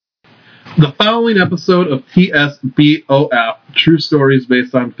The following episode of TSBOF, True Stories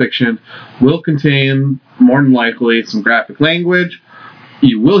Based on Fiction, will contain, more than likely, some graphic language.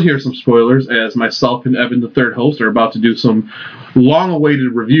 You will hear some spoilers, as myself and Evan, the third host, are about to do some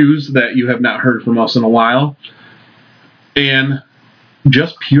long-awaited reviews that you have not heard from us in a while. And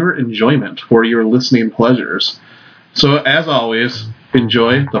just pure enjoyment for your listening pleasures. So, as always,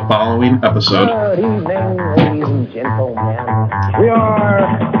 enjoy the following episode. Good evening, ladies and gentlemen. We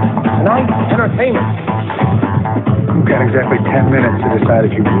are Tonight's Entertainment. You've got exactly 10 minutes to decide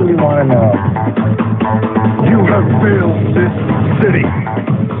if you really want to know. You have failed this city.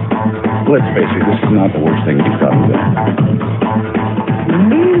 Let's face it, this is not the worst thing you've done today.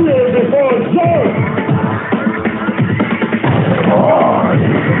 Kneel before Zeus! Oh,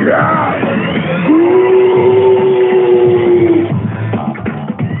 yeah!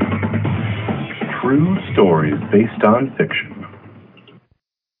 True stories based on fiction.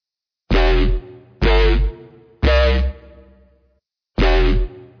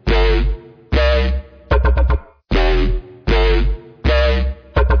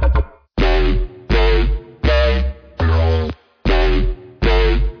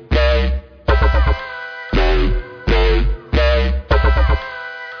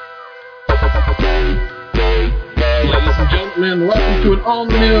 Welcome to an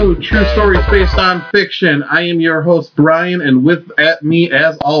all-new True Stories Based on Fiction. I am your host, Brian, and with me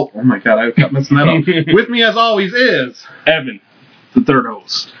as all... Oh my god, I kept messing that up. With me as always is... Evan, the third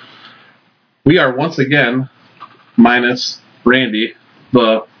host. We are once again, minus Randy,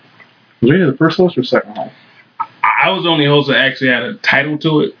 Was Randy the first host or second host? I was the only host that actually had a title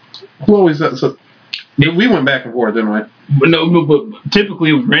to it. Who always... So, we went back and forth, didn't we? But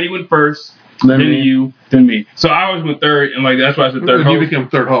typically, Randy went first, then you, then me. So I always went third, and that's why I said third host. You became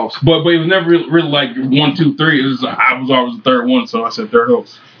third host. But it was never really like 1, 2, 3. I was always the third one, so I said third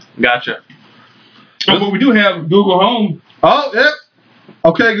host. Gotcha. But we do have Google Home. Oh, yep.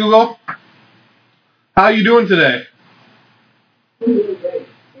 Okay, Google. How are you doing today?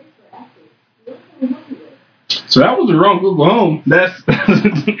 So that was the wrong Google Home. That's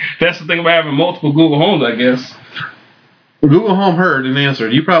the thing about having multiple Google Homes, I guess. Google Home heard and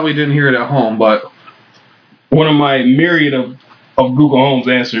answered. You probably didn't hear it at home, but... One of my myriad of Google Homes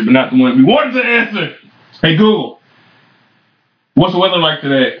answered, but not the one we wanted to answer. Hey, Google, what's the weather like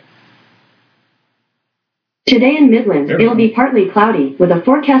today? Today in Midland, it'll be partly cloudy, with a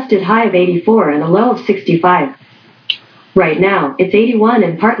forecasted high of 84 and a low of 65. Right now, it's 81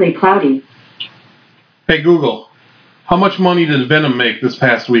 and partly cloudy. Hey, Google, how much money did Venom make this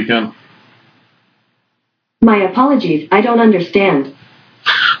past weekend? My apologies, I don't understand.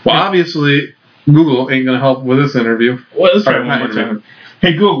 Well, obviously, Google ain't going to help with this interview. Well, let's try one more time.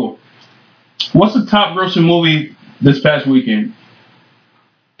 Hey, Google, what's the top grossing movie this past weekend?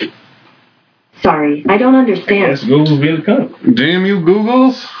 Sorry, I don't understand. That's Google's being a cunt. Damn you,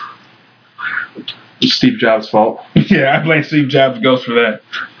 Googles. It's Steve Jobs' fault. Yeah, I blame Steve Jobs' ghost for that.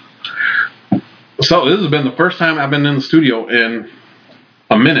 So, this has been the first time I've been in the studio in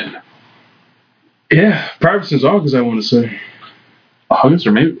a minute. Yeah, probably since August, I want to say. August,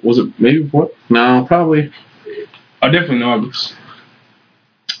 or maybe, was it maybe before? No, probably. Definitely in August.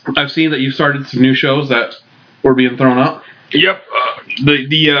 I've seen that you started some new shows that were being thrown up. Yep.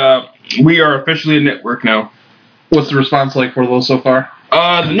 We are officially a network now. What's the response like for those so far?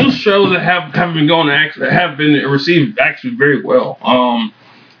 The new shows that have been going have been received actually very well.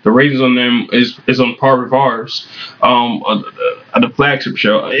 The ratings on them is on par with ours. The flagship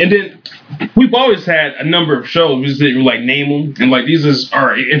show, and then we've always had a number of shows. We just didn't name them, and these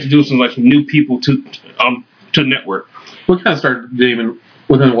are introducing some new people to the network. We kind of started naming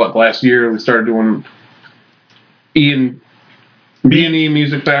within last year. We started doing B&E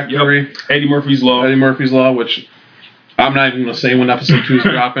Music Factory, yep. Eddie Murphy's Law, which I'm not even going to say when episode 2 is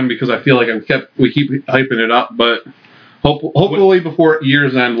dropping because I feel like we keep hyping it up, but hopefully before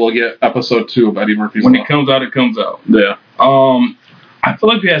year's end we'll get episode 2 of Eddie Murphy's Law. When it comes out, it comes out. Yeah. I feel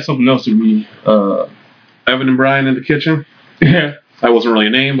like we had something else to be Evan and Brian in the Kitchen. Yeah. That wasn't really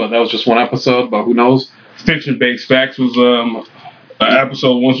a name, but that was just one episode, but who knows? Fiction Based Facts was an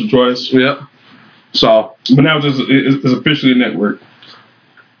episode once or twice. Yep. So, but now it's officially a network.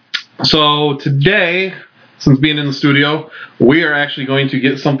 So today, since being in the studio, we are actually going to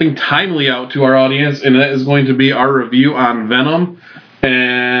get something timely out to our audience, and that is going to be our review on Venom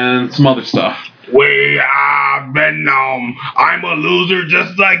and some other stuff. We are Venom. I'm a loser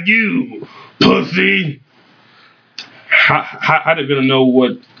just like you, pussy. How did Venom know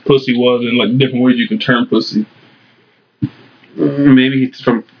what pussy was and different ways you can term pussy? Maybe he's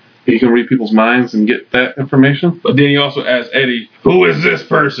from he can read people's minds and get that information. But then he also asked Eddie, "Who is this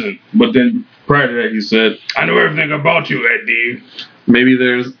person?" But then prior to that, he said, "I know everything about you, Eddie." Maybe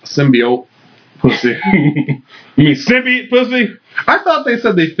there's symbiote pussy. You mean symbiote pussy? I thought they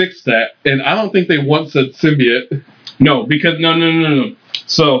said they fixed that, and I don't think they once said symbiote. No, because no.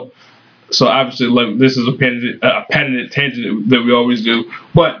 So obviously, like, this is a patented tangent that we always do.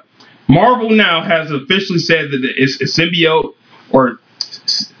 But Marvel now has officially said that it's a symbiote or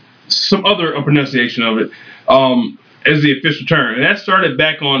some other pronunciation of it as the official term. And that started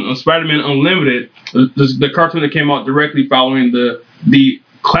back on Spider-Man Unlimited, the cartoon that came out directly following the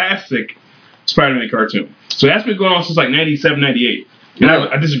classic Spider-Man cartoon. So that's been going on since like 97, 98. And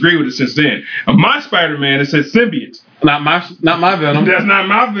I disagree with it since then. My Spider-Man, it says symbiote. Not my Venom. That's not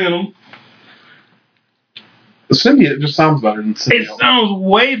my Venom. The symbiote just sounds better than symbiote. It sounds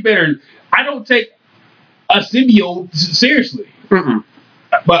way better. I don't take a symbiote seriously. Mm-mm.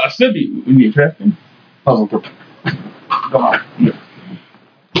 But a symbiote, when you track him. Come on.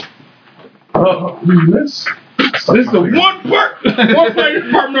 This is the one part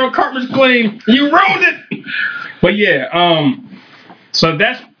department on Cartman's claim. You ruined it. But yeah, so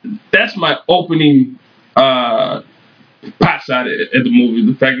that's my opening pot shot at the movie.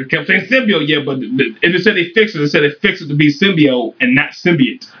 The fact that it kept saying symbiote, yeah, but it said they fixed it. It said they fixed it to be symbiote and not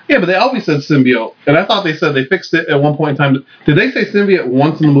symbiote. Yeah, but they always said symbiote, and I thought they said they fixed it at one point in time. Did they say symbiote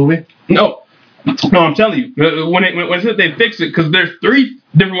once in the movie? No, I'm telling you, when it said they fixed it, because there's 3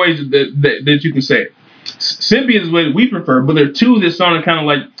 different ways that you can say it. Symbiote is the way that we prefer, but there are 2 that sounded kind of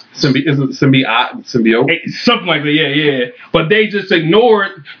like Isn't it symbiote and symbiote? something like that. Yeah. But they just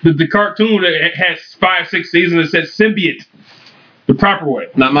ignored the cartoon that has 5, 6 seasons that said symbiote the proper way.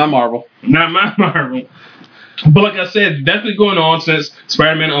 Not my Marvel. Not my Marvel. But like I said, that's been going on since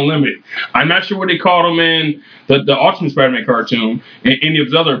Spider-Man Unlimited. I'm not sure what they called him in the Ultimate Spider-Man cartoon and any of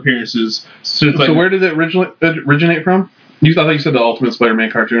his other appearances. Since, so where did it originate from? I thought you said the Ultimate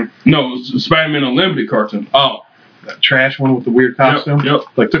Spider-Man cartoon. No, it was Spider-Man Unlimited cartoon. Oh, that trash one with the weird costume? Yep.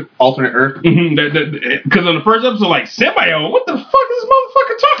 Like took alternate Earth? Because on the first episode, like, symbiote, what the fuck is this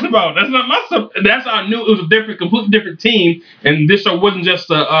motherfucker talking about? That's not my stuff. That's how I knew it was a completely different team, and this show wasn't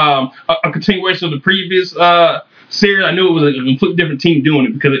just a continuation of the previous series. I knew it was a completely different team doing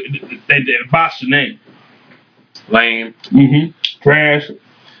it because they botched the name. Lame. Trash.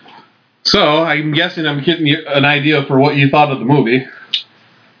 So, I'm guessing I'm getting you an idea for what you thought of the movie.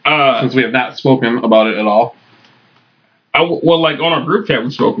 Since we have not spoken about it at all. Well, like on our group chat,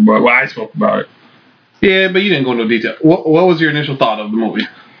 we spoke about it. Well, I spoke about it. Yeah, but you didn't go into detail. What was your initial thought of the movie?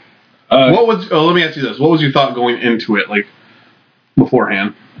 Let me ask you this. What was your thought going into it, like,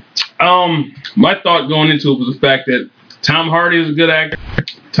 beforehand? My thought going into it was the fact that Tom Hardy is a good actor.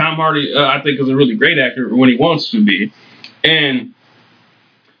 Tom Hardy, I think, is a really great actor when he wants to be. And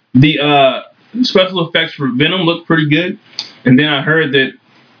the special effects for Venom looked pretty good. And then I heard that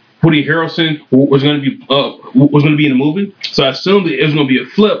Woody Harrelson was going to be in the movie, so I assumed it was going to be a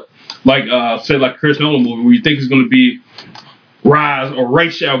flip, like like Chris Nolan movie, where you think it's going to be Ra's or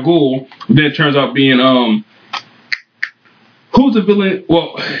Ra's al Ghul, but then it turns out being who's the villain?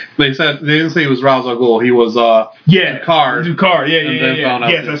 Well, they didn't say he was Ra's al Ghul. He was Ducard. Yeah.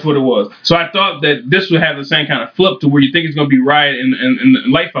 Yes, that's what it was. So I thought that this would have the same kind of flip to where you think it's going to be Riot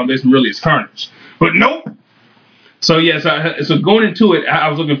and Light Foundation, really it's Carnage, but nope. So so going into it, I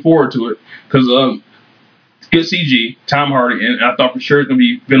was looking forward to it because good CG, Tom Hardy, and I thought for sure it's gonna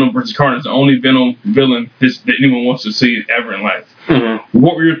be Venom versus Carnage, the only Venom villain that anyone wants to see ever in life. Mm-hmm.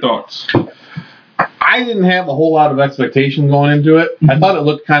 What were your thoughts? I didn't have a whole lot of expectation going into it. Mm-hmm. I thought it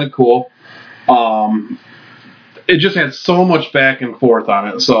looked kind of cool. It just had so much back and forth on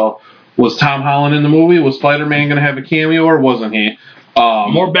it. So was Tom Holland in the movie? Was Spider-Man gonna have a cameo or wasn't he?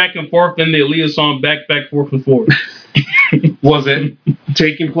 More back and forth than the Aaliyah song "Back, Forth and Forth." Was it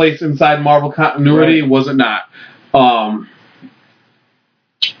taking place inside Marvel continuity? Right. Was it not?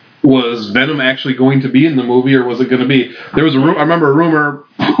 Was Venom actually going to be in the movie, or was it going to be? There was I remember a rumor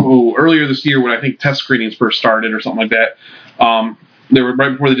earlier this year when I think test screenings first started or something like that. They were right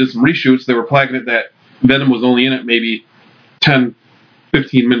before they did some reshoots. They were flagging it that Venom was only in it maybe 10,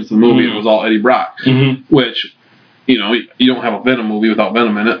 15 minutes of the movie. Mm-hmm. It was all Eddie Brock, which. You don't have a Venom movie without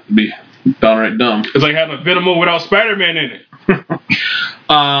Venom in it. It'd be downright dumb. It's like having a Venom movie without Spider-Man in it.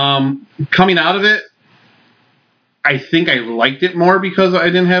 Coming out of it, I think I liked it more because I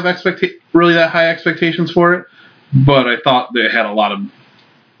didn't have really that high expectations for it. But I thought there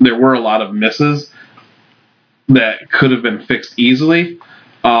were a lot of misses that could have been fixed easily.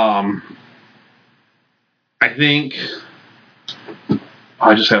 I think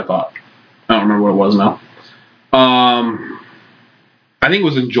I just had a thought. I don't remember what it was now. I think it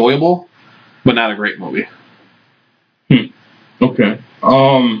was enjoyable, but not a great movie. Okay.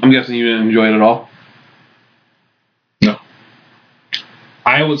 I'm guessing you didn't enjoy it at all. No.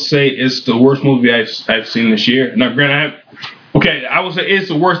 I would say it's the worst movie I've seen this year. Now, granted, I would say it's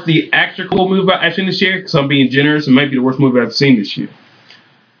the worst theatrical movie I've seen this year, because I'm being generous. It might be the worst movie I've seen this year.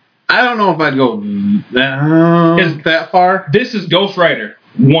 I don't know if I'd go that far. This is Ghost Rider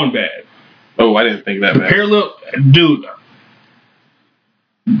 1 bad. Oh, I didn't think that bad. Parallel, dude.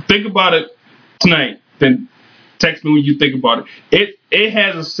 Think about it tonight. Then text me when you think about it. It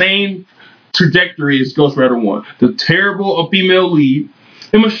has the same trajectory as Ghost Rider 1. The terrible female lead.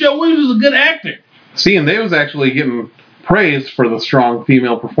 And Michelle Williams is a good actor. See, and they was actually getting praise for the strong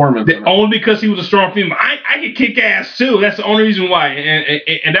female performance. Only because he was a strong female. I could kick ass too. That's the only reason why.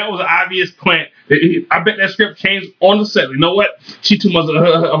 And that was an obvious plant. I bet that script changed on the set. You know what? She's too much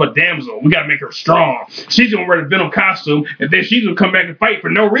of a damsel. We got to make her strong. She's going to wear the Venom costume, and then she's going to come back and fight for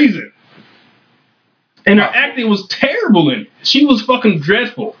no reason. And her acting was terrible in it. She was fucking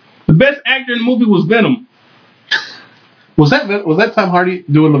dreadful. The best actor in the movie was Venom. Was that Tom Hardy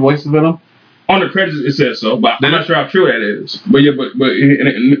doing the voice of Venom? On the credits, it says so, but I'm not sure how true that is. But yeah, but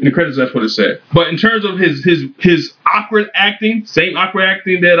in the credits, that's what it said. But in terms of his awkward acting, same awkward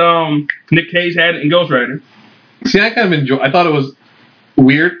acting that Nick Cage had in Ghost Rider. See, I kind of enjoy. I thought it was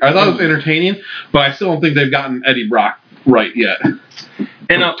weird. I thought it was entertaining, but I still don't think they've gotten Eddie Brock right yet.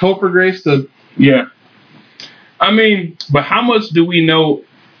 And Topher Grace, yeah. I mean, but how much do we know?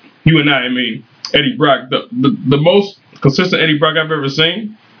 You and I mean, Eddie Brock, the most consistent Eddie Brock I've ever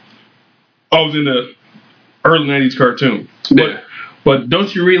seen. I was in the early 90s cartoon. But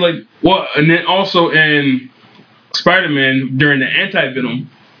don't you really like and then also in Spider-Man during the anti-Venom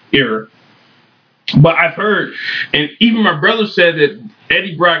era. But I've heard, and even my brother said that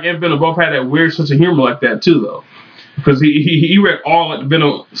Eddie Brock and Venom both had that weird sense of humor like that too, though. Because he read all of the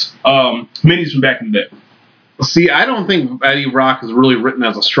Venom minis from back in the day. See, I don't think Eddie Brock is really written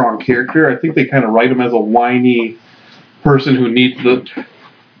as a strong character. I think they kind of write him as a whiny person who needs the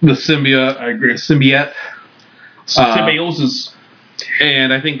symbiote. I agree. Symbiote. Symbiosis.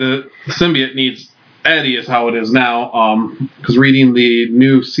 And I think the symbiote needs Eddie is how it is now. Because reading the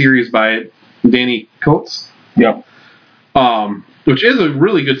new series by Danny Coates. Yep. Which is a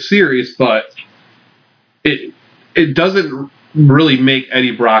really good series, but it doesn't really make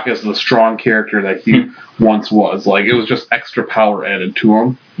Eddie Brock as the strong character that he once was. Like, it was just extra power added to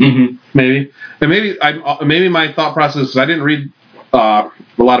him. Mm-hmm. Maybe. And maybe my thought process is I didn't read a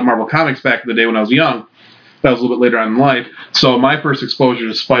lot of Marvel comics back in the day when I was young. That was a little bit later on in life. So my first exposure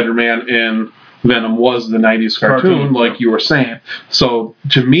to Spider-Man and Venom was the 90s cartoon, like you were saying. So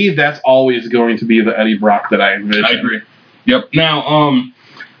to me, that's always going to be the Eddie Brock that I envision. I agree. Yep. Now,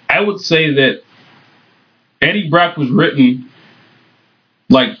 I would say that Eddie Brock was written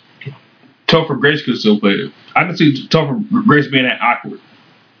like Topher Grace could still play it. I can see Topher Grace being that awkward.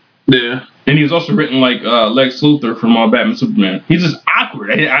 Yeah. And he was also written like Lex Luthor from Batman Superman. He's just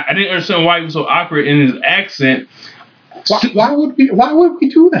awkward. I didn't understand why he was so awkward in his accent. Why would we do that? Why would we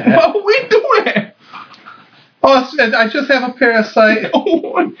do that? Oh, I just have a parasite.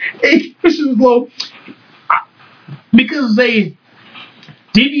 Hey, this is low. Because they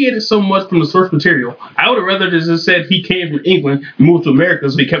deviated so much from the source material. I would have rather just said he came from England and moved to America,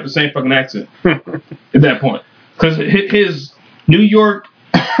 so he kept the same fucking accent at that point. Because his New York,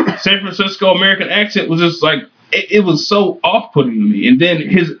 San Francisco American accent was just like, it was so off-putting to me. And then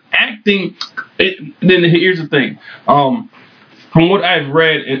his acting, then here's the thing. From what I've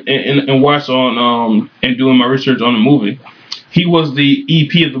read and watched on and doing my research on the movie, he was the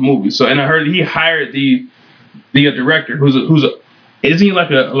EP of the movie. So, and I heard he hired the director, isn't he like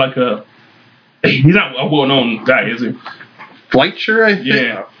a he's not a well-known guy, is he? Fleischer, I think.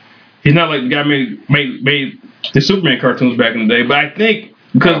 Yeah. He's not like the guy made the Superman cartoons back in the day, but I think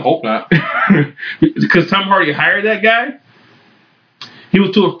because I hope not. Because Tom Hardy hired that guy, he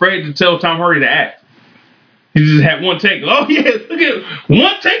was too afraid to tell Tom Hardy to act. He just had one take. Oh yeah, look at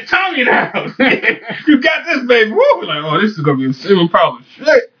one take, Tommy now. You got this, baby. Woo! Like, oh, this is gonna be a simple problem.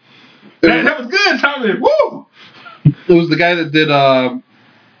 Shit. That was good, Tommy. Woo! It was the guy that did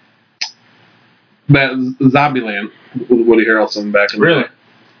Zombieland with Woody Harrelson back in the day.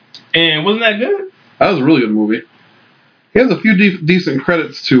 And wasn't that good? That was a really good movie. He has a few decent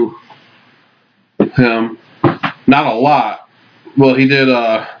credits to him. Not a lot. Well, he did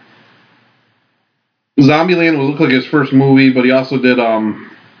Zombieland would look like his first movie, but he also did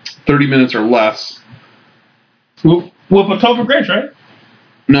 30 Minutes or Less. With Topher Grace, right?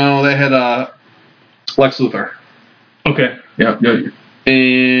 No, they had Lex Luthor. Okay. Yeah.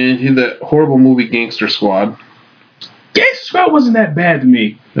 And he did that horrible movie Gangster Squad. Gangsta Squad wasn't that bad to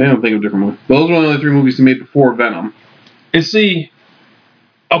me. I don't think of a different movie. Those were the only 3 movies he made before Venom. And see,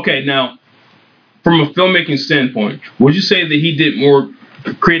 okay, now, from a filmmaking standpoint, would you say that he did more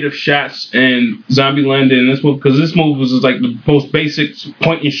creative shots in Zombieland than this movie? Because this movie was like the most basic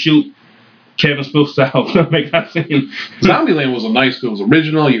point and shoot Kevin Spielberg style filmmaking I've seen. Zombieland was it was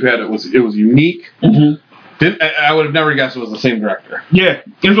original. You had it was unique. Mm-hmm. I would have never guessed it was the same director. Yeah,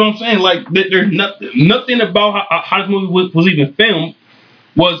 that's what I'm saying. Like, there's nothing about how this movie was even filmed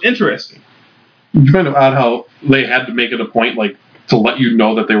was interesting. It's kind of odd how they had to make it a point, like, to let you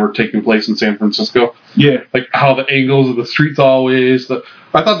know that they were taking place in San Francisco. Yeah. Like, how the angles of the streets always. I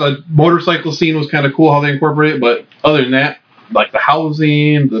thought the motorcycle scene was kind of cool, how they incorporated it, but other than that, like, the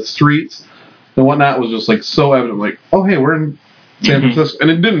housing, the streets, and whatnot was just, like, so evident. Like, oh, hey, we're in San Francisco.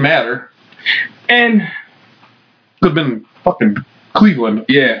 And it didn't matter. And could have been fucking Cleveland.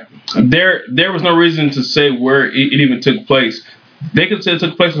 Yeah. There was no reason to say where it even took place. They could say it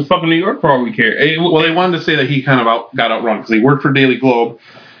took place in fucking New York for all we care. They wanted to say that he kind of got outrun because he worked for Daily Globe,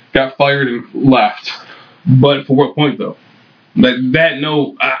 got fired and left. But for what point, though? Like that,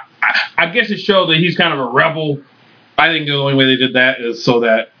 no. I guess it showed that he's kind of a rebel. I think the only way they did that is so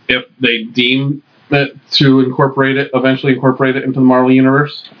that if they deem it to eventually incorporate it into the Marvel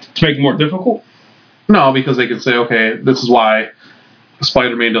Universe. To make it more difficult? No, because they could say, okay, this is why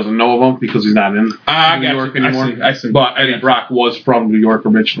Spider-Man doesn't know of him because he's not in New York anymore. I see. But Eddie Brock was from New York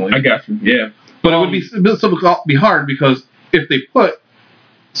originally. I got you. Yeah. But it would be hard because if they put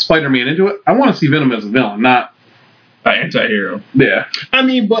Spider-Man into it, I want to see Venom as a villain, not an anti-hero. Yeah. I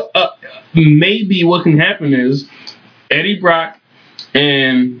mean, but maybe what can happen is Eddie Brock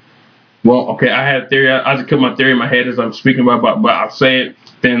and, well, okay, I had a theory. I just cut my theory in my head as I'm speaking about, but I'll say it,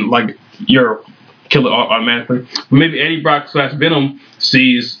 then, like, you're kill it automatically. Maybe Eddie Brock / Venom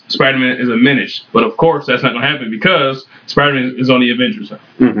sees Spider-Man as a menace, but of course that's not going to happen because Spider-Man is on the Avengers.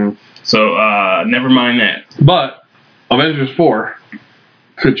 Mm-hmm. So never mind that. But Avengers 4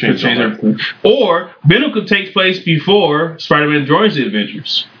 could change everything. Or Venom could take place before Spider-Man joins the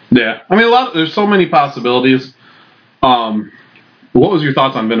Avengers. Yeah, I mean there's so many possibilities. What was your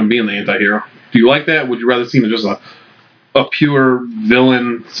thoughts on Venom being the anti-hero? Do you like that? Would you rather see him just a pure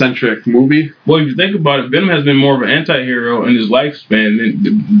villain-centric movie? Well, if you think about it, Venom has been more of an anti-hero in his lifespan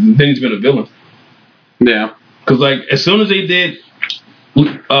than he's been a villain. Yeah. Because, like, as soon as they did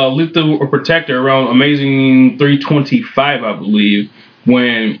Lethal Protector around Amazing 325, I believe,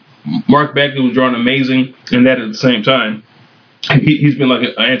 when Mark Bagley was drawing Amazing and that at the same time, he's been like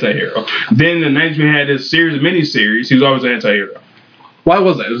an anti-hero. Then in the 90s, we had this series of miniseries. He was always an anti-hero. Why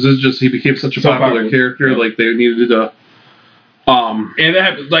was that? Was it just he became such a popular character, yeah. Like they needed to... And that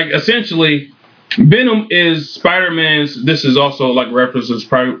happened, like, essentially, Venom is Spider-Man's. This is also like references.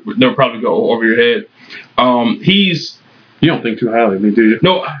 They'll probably go over your head. You don't think too highly of me, do you?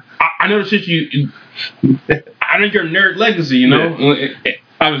 No, I know the shit you. I know your nerd legacy. You know. Yeah.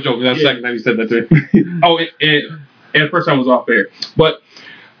 I was joking. That second time you said that to me. And the first time was off air, but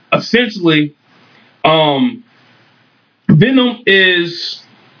essentially, Venom is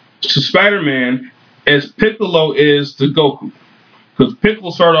to Spider-Man as Piccolo is to Goku. Because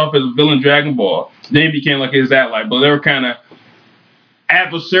Piccolo started off as a villain Dragon Ball. Then he became like his ally. But they were kind of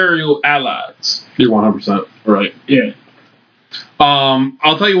adversarial allies. You're 100% right. Yeah.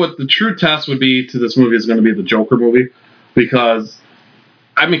 I'll tell you what the true test would be to this movie is going to be the Joker movie. Because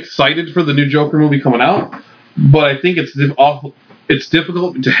I'm excited for the new Joker movie coming out. But I think it's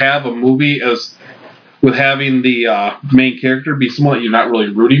difficult to have a movie with having the main character be someone that you're not really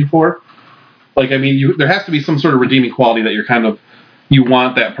rooting for. Like, I mean, there has to be some sort of redeeming quality that you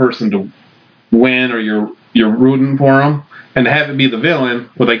want that person to win, or you're rooting for them, and to have it be the villain,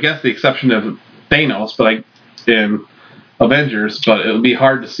 with I guess the exception of Thanos, but in Avengers, but it would be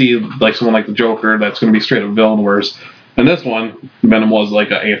hard to see like someone like the Joker that's going to be straight up villain, whereas in this one, Venom was like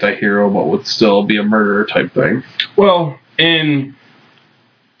an anti-hero, but would still be a murderer type thing. Well, and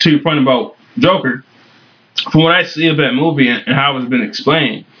to your point about Joker, from what I see of that movie and how it's been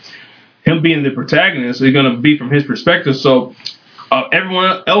explained, him being the protagonist is going to be from his perspective, so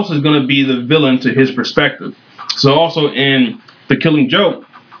everyone else is going to be the villain to his perspective. So also in The Killing Joke,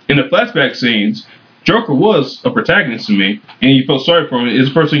 in the flashback scenes, Joker was a protagonist to me, and you felt sorry for him. It's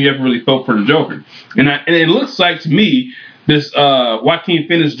the first time you ever really felt for the Joker. And it looks like to me, this Joaquin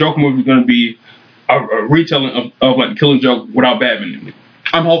Phoenix Joker movie is going to be a retelling of like The Killing Joke without Batman in it.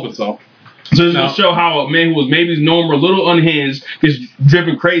 I'm hoping so. So it's going to show how a man who was maybe normal, a little unhinged, gets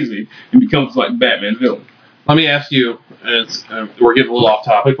driven crazy and becomes like Batman villain. Let me ask you, we're getting a little off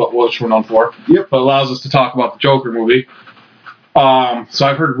topic, but which we're known for. Yep. But allows us to talk about the Joker movie. So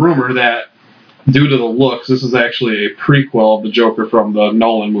I've heard rumor that due to the looks, this is actually a prequel of the Joker from the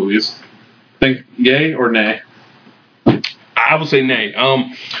Nolan movies. Think yay or nay? I would say nay.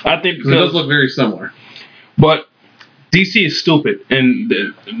 I think Because it does look very similar. But DC is stupid, and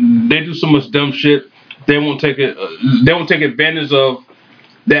they do so much dumb shit. They won't take it. They won't take advantage of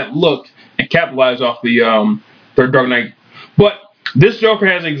that look and capitalize off the Dark Knight. But this Joker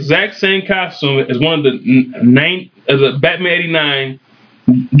has the exact same costume as one of the Batman '89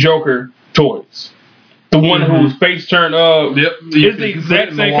 Joker toys. The one whose face turned up. Yep. It's the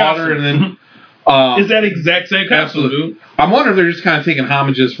exact same water, costume. and then It's that exact same costume, absolutely. dude. I'm wondering if they're just kind of taking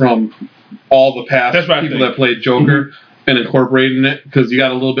homages from all the past That's what I people think. that played Joker and incorporating it, because you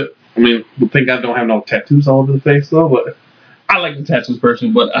got a little bit. I mean, thank God I don't have no tattoos all over the face though, but I like the tattoos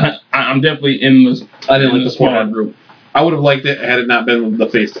person, but I'm definitely in this. I didn't like the smaller forehead. group. I would have liked it had it not been the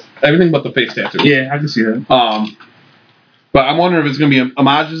face. Everything but the face tattoo. Yeah, I can see that. But I'm wondering if it's going to be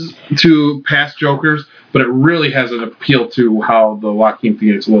homages to past Jokers, but it really has an appeal to how the Joaquin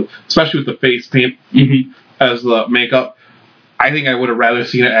Phoenix was, especially with the face paint as the makeup. I think I would have rather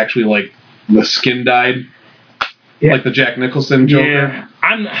seen it actually like the skin dyed, like the Jack Nicholson Joker.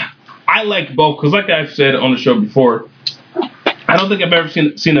 Yeah, I like both because, like I've said on the show before, I don't think I've ever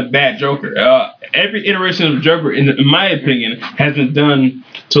seen a bad Joker. Every iteration of Joker, in my opinion, has been done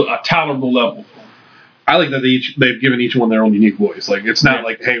to a tolerable level. I like that they've given each one their own unique voice. Like it's not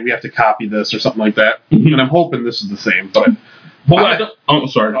like, hey, we have to copy this or something like that. And I'm hoping this is the same. But I'm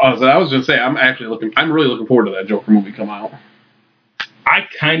sorry. I was going to say I'm really looking forward to that Joker movie come out. I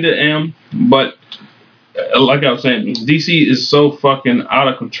kind of am, but like I was saying, DC is so fucking out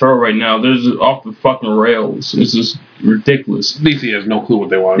of control right now. They're just off the fucking rails. It's just ridiculous. DC has no clue what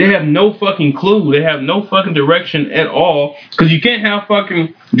they want. They have no fucking clue. They have no fucking direction at all. Because you can't have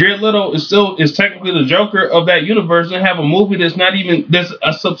fucking Jared Leto is technically the Joker of that universe and have a movie that's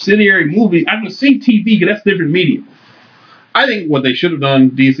a subsidiary movie. I can see TV because that's different medium. I think what they should have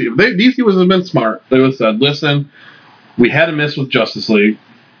done, DC would have been smart. They would have said, listen, we had a miss with Justice League,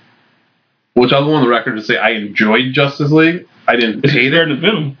 which I'll go on the record to say I enjoyed Justice League. I didn't hate it.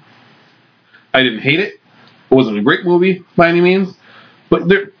 Venom. I didn't hate it. It wasn't a great movie by any means, but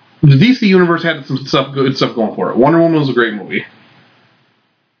the DC universe had some good stuff going for it. Wonder Woman was a great movie.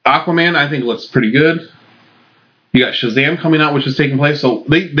 Aquaman, I think, looks pretty good. You got Shazam coming out, which is taking place, so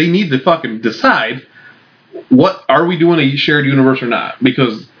they need to fucking decide, what are we doing, a shared universe or not?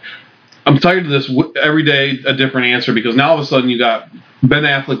 Because I'm tired of this every day a different answer, because now all of a sudden you got Ben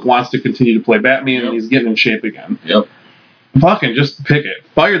Affleck wants to continue to play Batman and he's getting in shape again. Yep. Fucking just pick it.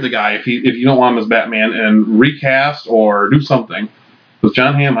 Fire the guy if you don't want him as Batman and recast or do something. Because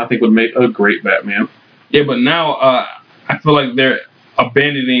John Hamm, I think, would make a great Batman. Yeah, but now I feel like they're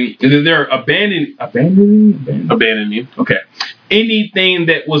abandoning. Abandoning. Okay. Anything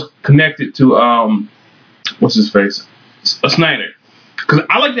that was connected to what's his face, Snyder. Because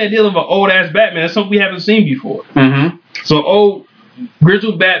I like the idea of an old ass Batman. That's something we haven't seen before. Mm-hmm. So old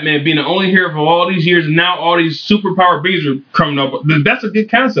grizzled Batman being the only hero for all these years, and now all these superpower beings are coming up. That's a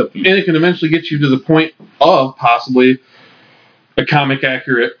good concept. And it can eventually get you to the point of possibly a comic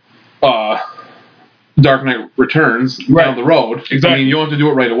accurate Dark Knight Returns down the road. Exactly. I mean, you don't have to do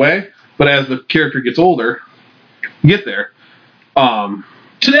it right away, but as the character gets older, you get there.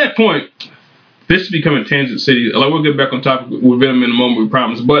 To that point, this is becoming Tangent City. Like, we'll get back on topic with Venom in a moment, we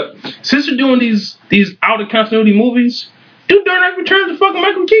promise. But since you're doing these out of continuity movies, do Dark Knight Returns to fucking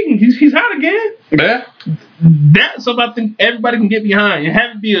Michael Keaton. He's hot again. Yeah. That's something I think everybody can get behind. And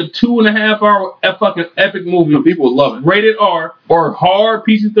have it be a 2.5 hour fucking epic movie. People would love it. Rated R or hard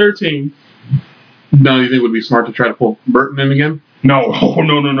PG-13. No, you think it would be smart to try to pull Burton in again? No.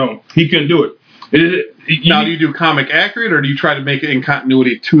 He couldn't do it. Now, do you do comic accurate, or do you try to make it in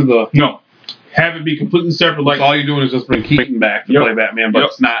continuity to the... No. Have it be completely separate. Like, so all you're doing is just bring Keaton back to play Batman, but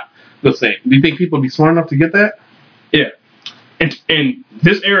it's not the same. Do you think people would be smart enough to get that? Yeah. In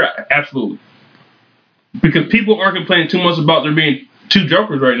this era, absolutely. Because people aren't complaining too much about there being two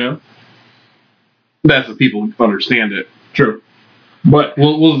Jokers right now. That's what people understand it. True. But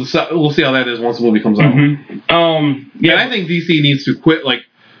we'll see how that is once the movie comes out. Mm-hmm. And I think DC needs to quit. Like,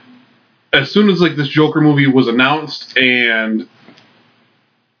 as soon as like this Joker movie was announced, and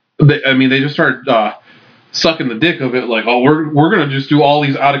they just started sucking the dick of it. Like, oh, we're gonna just do all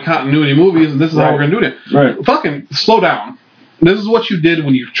these out of continuity movies, and this is how we're gonna do it. Right. Fucking slow down. This is what you did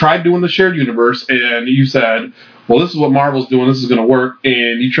when you tried doing the shared universe, and you said, well, this is what Marvel's doing, this is going to work,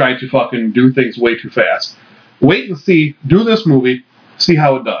 and you tried to fucking do things way too fast. Wait and see, do this movie, see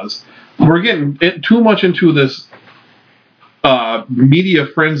how it does. We're getting too much into this media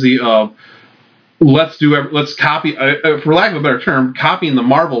frenzy of let's copy, for lack of a better term, copying the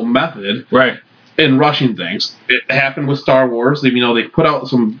Marvel method. Right. in rushing things. It happened with Star Wars. They put out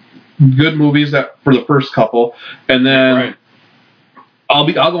some good movies that for the first couple, and then Right. I'll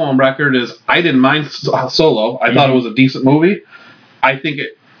go on record as I didn't mind Solo. I thought it was a decent movie. I think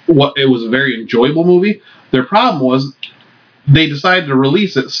it was a very enjoyable movie. Their problem was they decided to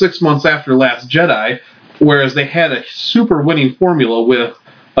release it 6 months after Last Jedi, whereas they had a super winning formula with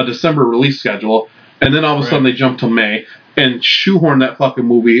a December release schedule, and then all of a sudden they jumped to May and shoehorned that fucking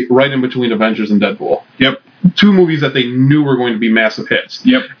movie right in between Avengers and Deadpool. Yep. 2 movies that they knew were going to be massive hits.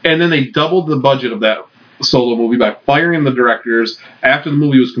 Yep. And then they doubled the budget of that Solo movie by firing the directors after the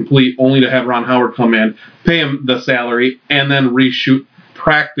movie was complete, only to have Ron Howard come in, pay him the salary, and then reshoot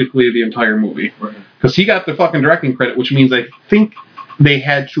practically the entire movie. Because he got the fucking directing credit, which means I think they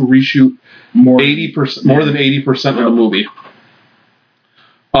had to reshoot more than 80% of the movie.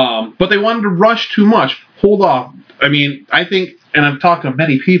 But they wanted to rush too much. Hold off. I mean, I think, and I've talked to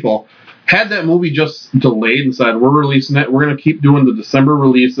many people, had that movie just delayed and said, we're releasing it, we're going to keep doing the December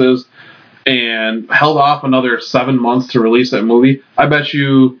releases, and held off another 7 months to release that movie, I bet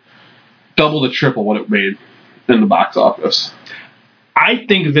you double to triple what it made in the box office. I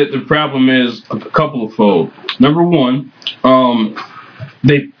think that the problem is a couple of fold. Number one,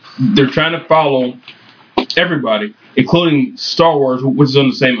 they're trying to follow everybody, including Star Wars, which is on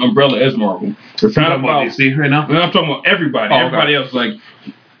the same umbrella as Marvel. They're trying to follow DC right now. I'm talking about everybody. Oh, okay. Everybody else, like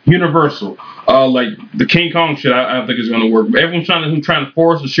Universal, like the King Kong shit. I don't think is going to work. But everyone's trying to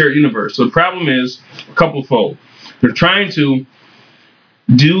force a shared universe. So the problem is a couple fold. They're trying to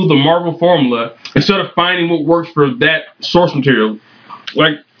do the Marvel formula instead of finding what works for that source material.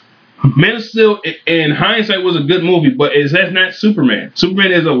 Like Man of Steel, in hindsight, was a good movie, but that's not Superman.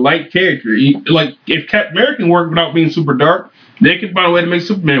 Superman is a light character. Like if Captain America can work without being super dark, they can find a way to make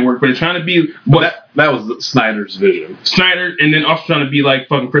Superman work. But they're trying to be that was Snyder's vision. Snyder, and then also trying to be like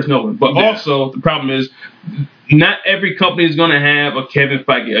fucking Chris Nolan. But also the problem is, not every company is going to have a Kevin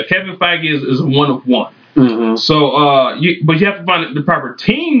Feige. A Kevin Feige is a one of one. Mm-hmm. So, but you have to find the proper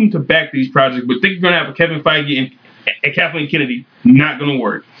team to back these projects. But think you're going to have a Kevin Feige and Kathleen Kennedy, not going to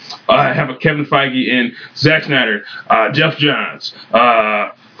work. Have a Kevin Feige and Zack Snyder, Jeff Johns,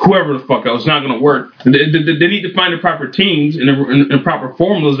 whoever the fuck else, not going to work. They need to find the proper teams and the proper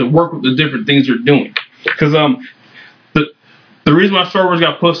formulas that work with the different things they're doing. Because the reason why Star Wars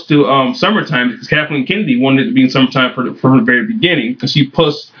got pushed to summertime is because Kathleen Kennedy wanted it to be in summertime from the very beginning, because she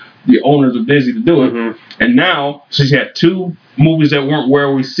pushed the owners of Disney to do it. Mm-hmm. And now, she's had 2 movies that weren't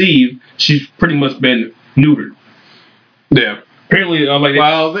well received, she's pretty much been neutered. Yeah. Apparently,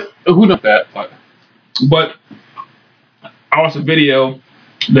 who knows that? But I watched a video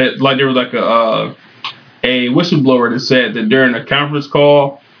that there was like a whistleblower that said that during a conference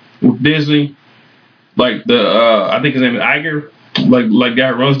call with Disney, like I think his name is Iger, like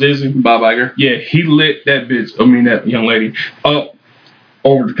guy who runs Disney, Bob Iger. Yeah, he lit that that young lady up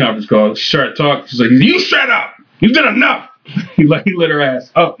over the conference call. She started talking. She's like, "You shut up! You've done enough." He lit her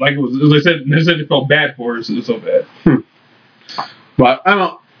ass up like it was. They said it felt bad for her. It was so bad. But I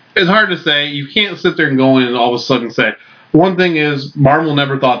don't. It's hard to say. You can't sit there and go in and all of a sudden say. One thing is, Marvel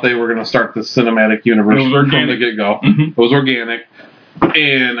never thought they were going to start the cinematic universe from the get-go. Mm-hmm. It was organic.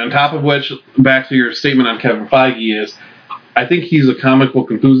 And on top of which, back to your statement on Kevin Feige is, I think he's a comic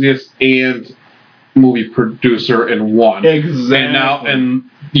book enthusiast and movie producer in one. Exactly.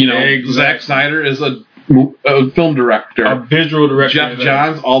 Zack Snyder is a film director. A visual director. Jeff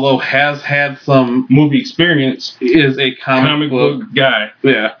Johns, although has had some movie experience, is a comic book guy.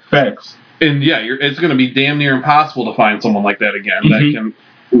 Yeah. Facts. And it's going to be damn near impossible to find someone like that again that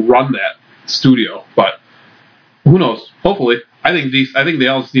can run that studio. But who knows? Hopefully, I think they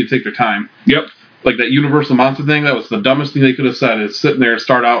all just need to take their time. Yep. Like that Universal Monster thing. That was the dumbest thing they could have said. Is sitting there,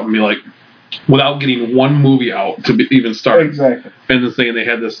 start out, and be like, without getting one movie out to even start. Exactly. And then saying they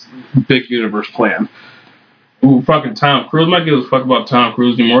had this big universe plan. Ooh, fucking Tom Cruise. Might give a fuck about Tom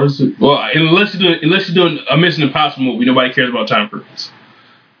Cruise anymore. Well, unless you're doing a Mission Impossible movie, nobody cares about Tom Cruise.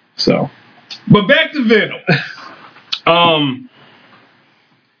 So. But back to Venom.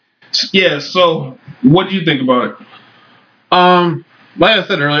 Yeah, so what do you think about it? Like I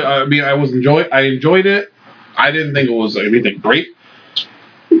said earlier, I mean, I enjoyed it. I didn't think it was anything great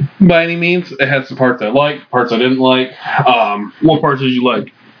by any means. It had some parts I liked, parts I didn't like. What parts did you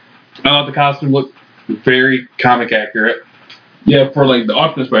like? I thought the costume looked very comic accurate. Yeah, for like the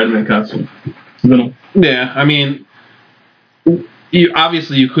Optimus Spider-Man costume. Venom. Yeah, I mean,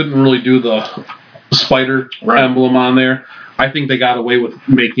 you couldn't really do the spider emblem on there. I think they got away with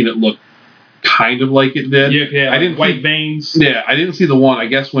making it look kind of like it did. Yeah, I didn't white veins. Yeah, I didn't see the one. I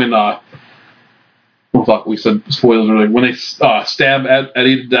guess when Well, fuck, we said spoilers are like when they stab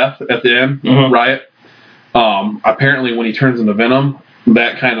Eddie to death at the end, Riot. Apparently, when he turns into Venom,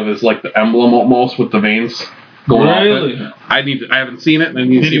 that kind of is like the emblem almost with the veins going off it. I haven't seen it. I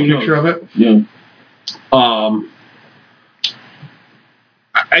need to see a picture of it. Yeah.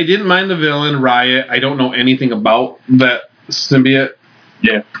 I didn't mind the villain, Riot. I don't know anything about that symbiote.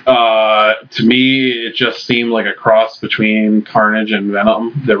 Yeah. To me, it just seemed like a cross between Carnage and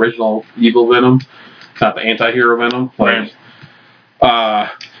Venom, the original evil Venom, not the anti-hero Venom. Right.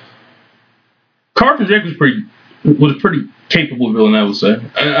 Carnage was a pretty capable villain, I would say.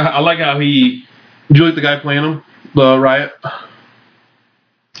 I like how he. Did you like the guy playing him, the Riot?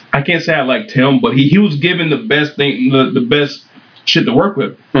 I can't say I liked him, but he was given the best thing, the best shit to work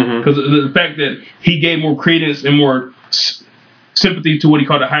with, because the fact that he gave more credence and more sympathy to what he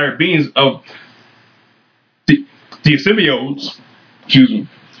called the higher beings of the symbiotes,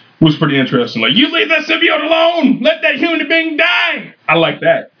 was pretty interesting. Like, you leave that symbiote alone, let that human being die. I like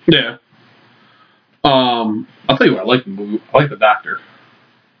that. Yeah. I'll tell you what I like the movie. I like the Doctor.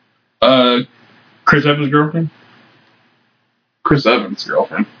 Chris Evans' girlfriend. Chris Evans'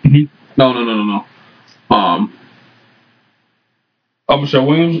 girlfriend. No. Michelle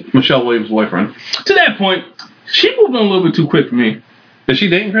Williams. Michelle Williams' boyfriend. To that point, she moved on a little bit too quick for me. Is she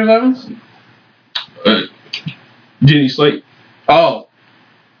dating Chris Evans? Jenny Slate. Oh,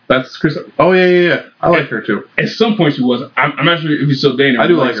 that's Chris. Oh yeah. I like her too. At some point she was. I'm not sure if he's still dating her. I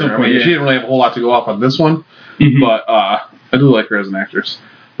do like her. I mean, she didn't really have a whole lot to go off on this one, but I do like her as an actress.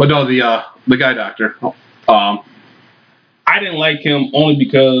 But no, the guy Doctor. I didn't like him only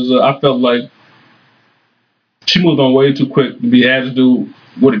because I felt like she moved on way too quick to be asked to do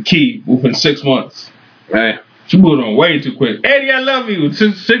with a key within 6 months. Hey. She moved on way too quick. Eddie, I love you.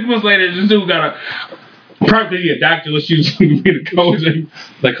 6 months later, this dude got probably a doctor. Let's use the coach.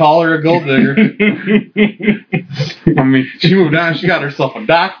 They call her a gold digger. I mean, she moved on. She got herself a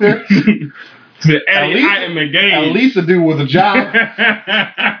doctor. Eddie, I am engaged. At least a dude with a job.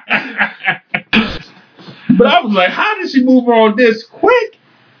 But I was like, how did she move on this quick?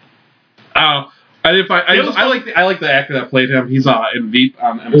 I like the actor that played him. He's in Veep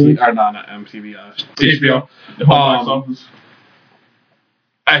on MTV, or not MTV, HBO.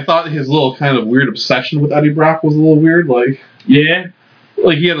 I thought his little kind of weird obsession with Eddie Brock was a little weird. Like, yeah,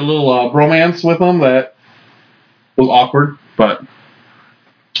 like he had a little bromance with him that was awkward. But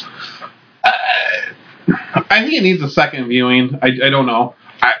I think it needs a second viewing. I don't know.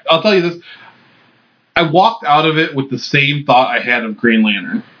 I'll tell you this. I walked out of it with the same thought I had of Green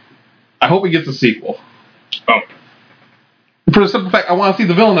Lantern. I hope it gets a sequel. Oh. For the simple fact, I want to see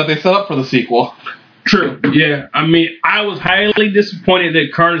the villain that they set up for the sequel. True. Yeah. I mean, I was highly disappointed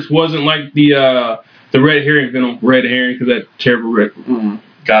that Carnage wasn't like the red herring Venom. Red herring, because that terrible red.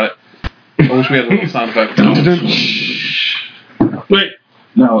 Got it. I wish we had a little sound effect. Wait.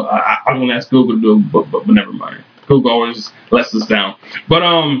 No, I was going to ask Google to do it, but never mind. Google always lets us down. But,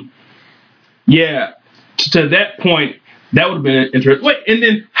 yeah, to that point, that would have been interesting. Wait, and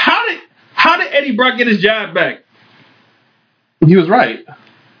then how did Eddie Brock get his job back? He was right.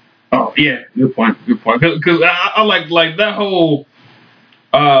 Oh yeah, good point. Because I like that whole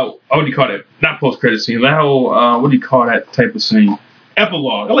what do you call that? Not post credit scene. That whole what do you call that type of scene?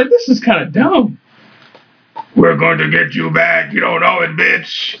 Epilogue. I'm like, this is kind of dumb. We're going to get you back. You don't know it,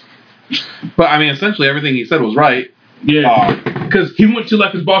 bitch. But I mean, essentially everything he said was right. Yeah, because he went to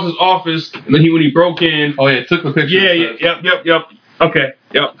like his boss's office, and then when he broke in. Oh yeah, took the picture. Yep. Okay,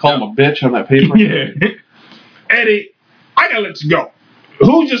 yep. Call him a bitch on that paper. Yeah. Eddie, I gotta let you go.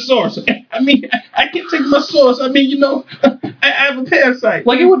 Who's your source? I mean, I can't take my source. I mean, you know, I have a parasite.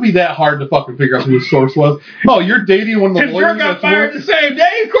 Like, it would be that hard to fucking figure out who his source was. Oh, you're dating one of the lawyers got fired the same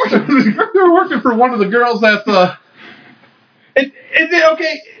day? Of course. You're working for one of the girls that's, And then,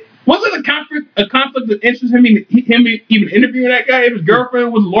 okay, was it a conflict of interest, him even interviewing that guy if his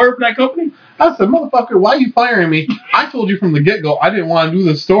girlfriend was a lawyer for that company? I said, motherfucker, why are you firing me? I told you from the get-go I didn't want to do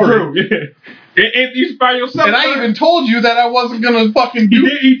this story. True, yeah. And you fire yourself. And I even told you that I wasn't going to fucking give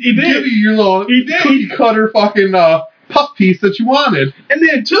you your little cookie cutter fucking puff piece that you wanted. And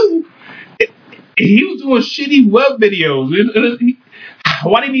then, too, he was doing shitty web videos.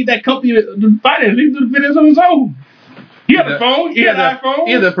 Why did he need that company to finance? He did the videos on his own. He had a phone. He had an iPhone.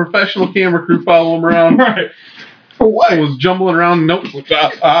 He had a professional camera crew follow him around. Right. For what? He was jumbling around notes. It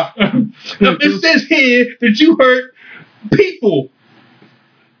says here that you hurt people.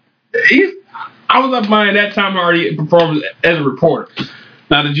 I was up mine that time already performed as a reporter.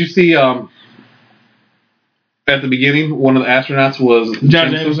 Now, did you see at the beginning one of the astronauts was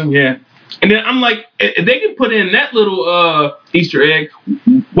John Jameson? Yeah. And then I'm like, if they can put in that little Easter egg,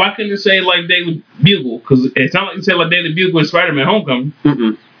 why couldn't it say like Daily Bugle? Because it sounded like it said like Daily Bugle in Spider-Man Homecoming.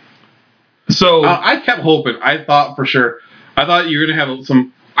 Mm-mm. So I kept hoping. I thought for sure. I thought you were gonna have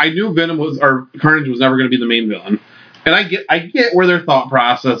some. I knew Venom or Carnage was never gonna be the main villain, and I get where their thought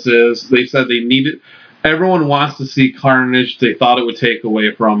process is. They said they needed. Everyone wants to see Carnage. They thought it would take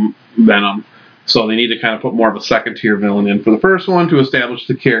away from Venom, so they need to kind of put more of a second tier villain in for the first one to establish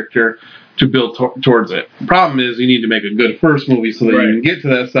the character. To build towards it. The problem is you need to make a good first movie so that you can get to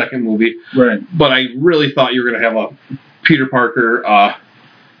that second movie. Right. But I really thought you were going to have a Peter Parker on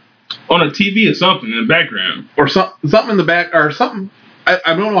a TV or something in the background, or something in the back, or something. I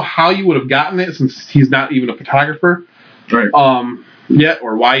don't know how you would have gotten it since he's not even a photographer, right? Yet,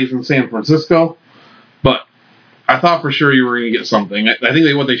 or why he's in San Francisco. But I thought for sure you were going to get something. I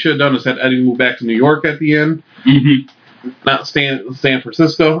think what they should have done is had Eddie move back to New York at the end. Mm-hmm. Not San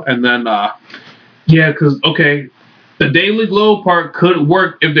Francisco, and then because the Daily Globe part could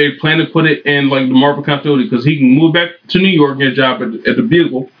work if they plan to put it in like the Marvel continuity, because he can move back to New York and get a job at the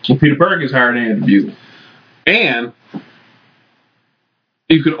Bugle when Peter Parker gets hired in at the Bugle, and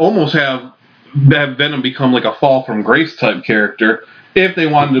you could almost have Venom become like a Fall from Grace type character if they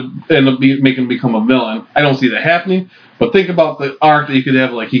wanted to end up making him become a villain. I don't see that happening, but think about the arc that you could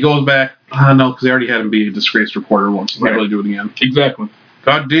have. Like he goes back. No, because they already had him be a disgraced reporter once. Can't really do it again. Exactly.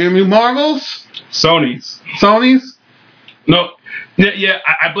 God damn you, Marvels! Sony's? No. Yeah,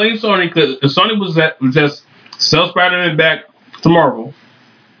 I blame Sony, because if Sony was just sell Spider-Man back to Marvel,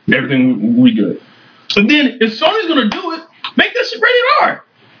 everything would be good. But then, if Sony's going to do it, make that shit rated R.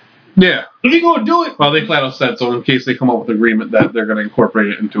 Yeah. If you're going to do it... Well, they flat out said so in case they come up with an agreement that they're going to incorporate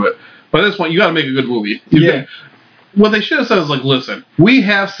it into it. But at this point, you got to make a good movie. What they should have said is like, listen, we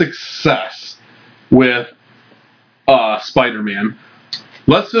have success with Spider-Man.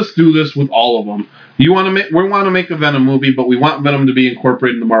 Let's just do this with all of them. We want to make a Venom movie, but we want Venom to be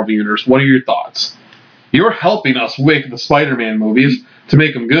incorporated in the Marvel Universe. What are your thoughts? You're helping us make the Spider-Man movies to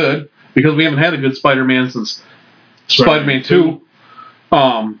make them good, because we haven't had a good Spider-Man since Spider-Man 2.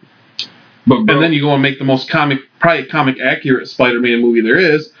 And then you go and make the most comic accurate Spider-Man movie there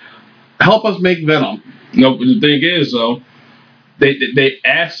is. Help us make Venom. No, but the thing is, though, they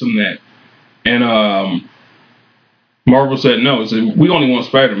asked them that, and Marvel said no. Said we only want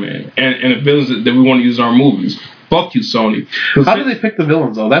Spider-Man and the villains that we want to use in our movies. Fuck you, Sony. How do they pick the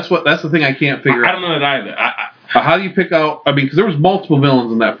villains though? That's the thing I can't figure out. I don't know that either. How do you pick out? I mean, because there was multiple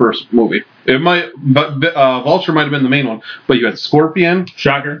villains in that first movie. It might, but Vulture might have been the main one, but you had Scorpion,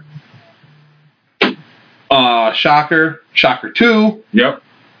 Shocker, Shocker 2. Yep.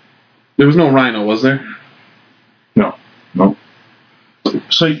 There was no Rhino, was there? No.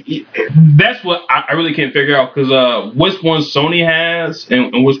 So that's what I really can't figure out, because which one Sony has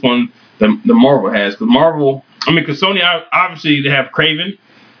and which one the Marvel has. Because Marvel, because Sony obviously they have Kraven,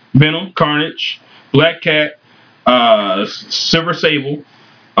 Venom, Carnage, Black Cat, Silver Sable.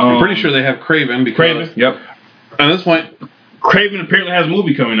 I'm pretty sure they have Kraven. Kraven, yep. At this point, Kraven apparently has a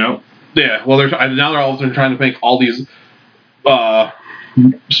movie coming out. Yeah, well, now they're all trying to make all these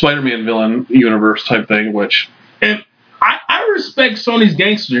Spider-Man villain universe type thing, which... And I respect Sony's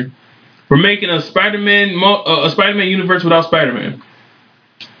gangster for making a Spider-Man universe without Spider-Man.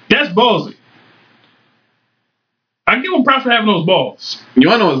 That's ballsy. I give them props for having those balls. You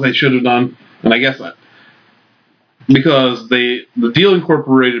want to know what they should have done? And I guess that. Because the deal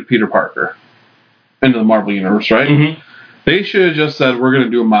incorporated Peter Parker into the Marvel Universe, right? Mm-hmm. They should have just said, we're going to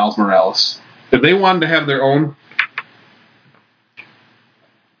do a Miles Morales. If they wanted to have their own...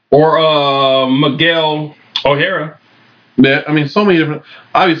 Or Miguel O'Hara. Yeah, I mean, so many different...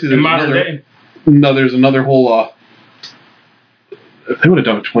 Obviously, there's another whole... If they would have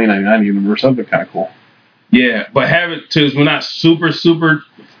done a 2099 universe, that would have been kind of cool. Yeah, but have it to... We're not super, super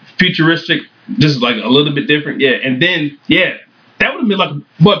futuristic. Just like a little bit different. Yeah, and then, that would have been like...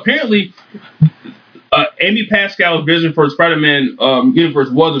 But apparently... Amy Pascal's vision for the Spider-Man universe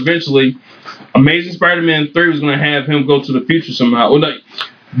was eventually Amazing Spider-Man 3 was going to have him go to the future somehow. Or like,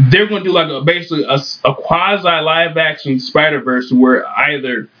 they're going to do like basically a quasi live action Spider-Verse where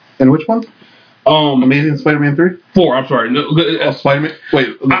either... And which one? Amazing Spider-Man 3? 4, I'm sorry. No, Spider-Man...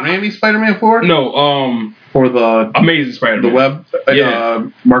 Wait, the Raimi Spider-Man 4? No, or the... Amazing Spider-Man. The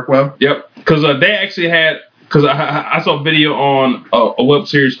Webb? Mark Webb? Yep. Because they actually had... Because I saw a video on a web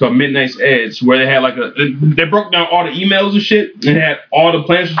series called Midnight's Edge where they had they broke down all the emails and shit and had all the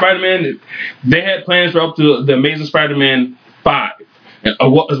plans for Spider-Man. They had plans for up to the Amazing Spider-Man 5, as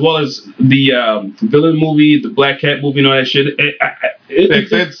well as the villain movie, the Black Cat movie, and all that shit. They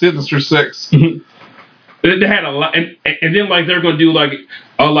said Sinister 6. They had a lot, and then like they're gonna do like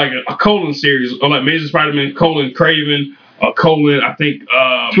a colon series, or like Amazing Spider-Man colon Craven, colon I think.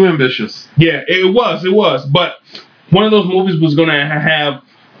 Too ambitious. Yeah, it was, but one of those movies was gonna have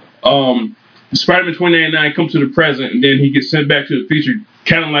Spider-Man 2099 come to the present, and then he gets sent back to the future,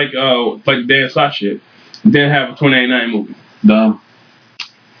 kind of like Dan Slott shit. Then have a 2099 movie. Dumb.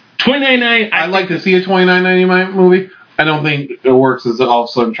 2099. I'd like to see a 2099 movie. I don't think it works as all of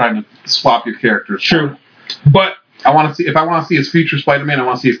a sudden trying to swap your characters. True, but I want to see, if I want to see his future Spider-Man, I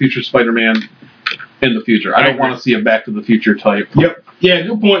want to see a future Spider-Man in the future. I don't want to see a Back to the Future type. Yep. Yeah,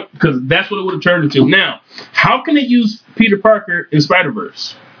 good point, because that's what it would have turned into. Now, how can they use Peter Parker in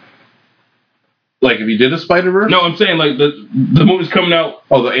Spider-Verse? Like if he did a Spider-Verse? No, I'm saying like the movie's coming out.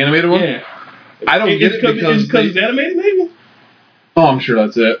 Oh, the animated one? Yeah. I don't get it because it's animated, maybe? Oh, I'm sure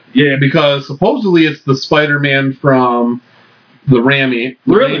that's it. Yeah. Because supposedly it's the Spider-Man from the Raimi.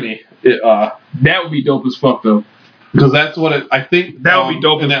 Really? That would be dope as fuck, though. Because that's what I think. That would be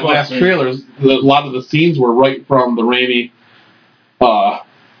dope in as that fuck. last trailer, a lot of the scenes were right from the Raimi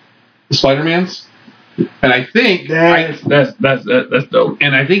Spider-Mans. And I think that's dope.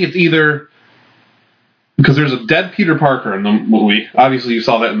 And I think it's either because there's a dead Peter Parker in the movie. Obviously, you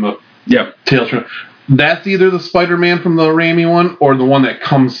saw that in the Tales trailer. That's either the Spider-Man from the Raimi one or the one that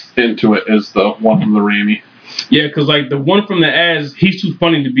comes into it is the one from the Raimi. Yeah, because like the one from the ads, he's too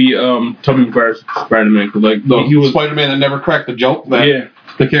funny to be Tobey Maguire's Spider-Man. Because like he was Spider-Man that never cracked the joke that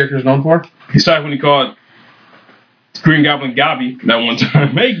the character's known for. He started when he called Green Goblin Gobby that one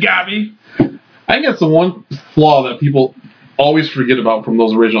time. Hey, Gobby. I think that's the one flaw that people always forget about from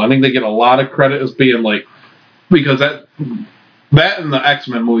those original. I think they get a lot of credit as being like, because that and the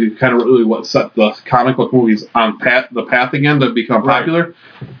X-Men movie kind of really what set the comic book movies on the path again to become popular.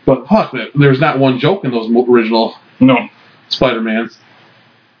 But fuck, there's not one joke in those original Spider-Mans.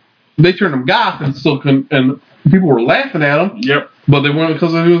 They turned him goth and still couldn't, and people were laughing at him. Yep. But they weren't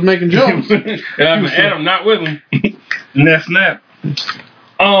because he was making jokes. Adam not with him. And that's snap.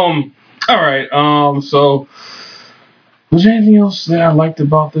 All right. So was there anything else that I liked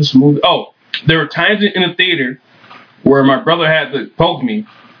about this movie? Oh, there were times in the theater where my brother had to poke me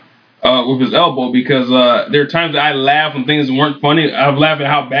with his elbow because there are times that I laugh when things weren't funny. I was laughing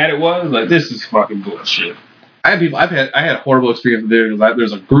at how bad it was. Like, this is fucking bullshit. I had horrible experience there because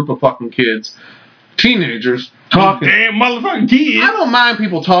there's a group of fucking kids, teenagers, talking. Damn motherfucking kids. I don't mind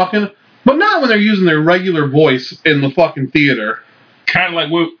people talking, but not when they're using their regular voice in the fucking theater. Kind of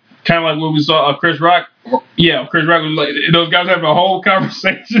like when we saw Chris Rock. Yeah, Chris Rock was like, those guys having a whole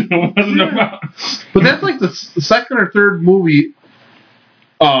conversation. It wasn't about. But that's like the second or third movie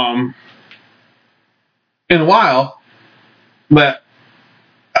in a while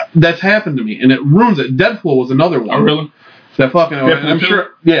that's happened to me, and it ruins it. Deadpool was another one. Oh, really? That fucking. And I'm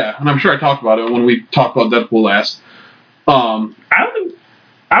sure. Yeah, and I'm sure I talked about it when we talked about Deadpool last. I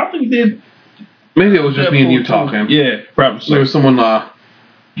don't think they did. Maybe it was just Deadpool me and you talking. Yeah, probably. So. There was someone that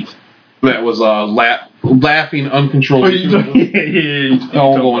was laughing uncontrollably. I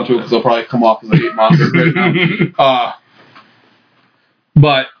won't go into it because they'll probably come off as a hate monster right now.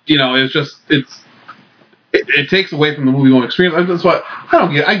 But it's just it takes away from the movie going experience. That's why I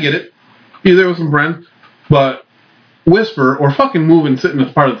don't get. I get it. You're there with some friends, but whisper or fucking move and sit in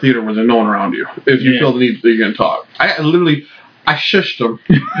a part of the theater where there's no one around you. If you feel the need that you're gonna talk. I shushed them.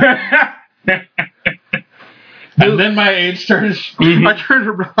 And then my age turned. I turned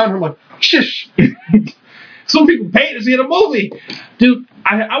around and I'm like, shush. Some people pay to see the movie. Dude,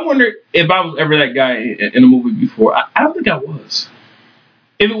 I wonder if I was ever that guy in a movie before. I don't think I was.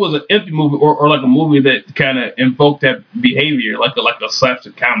 If it was an empty movie or like a movie that kind of invoked that behavior, like a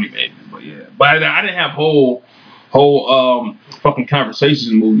slapstick comedy maybe. But yeah. But I didn't have whole fucking conversations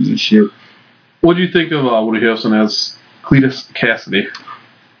in movies and shit. What do you think of Woody Harrelson as Cletus Cassidy?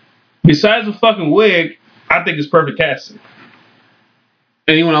 Besides the fucking wig, I think it's perfect casting.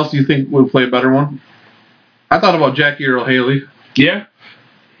 Anyone else you think would play a better one? I thought about Jackie Earle Haley. Yeah.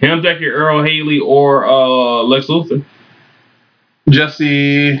 Him, Jackie Earle Haley, or Lex Luthor.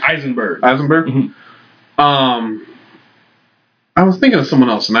 Jesse Eisenberg. Mm-hmm. I was thinking of someone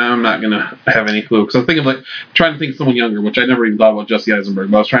else, and I'm not going to have any clue. Because I was trying to think of someone younger, which I never even thought about Jesse Eisenberg.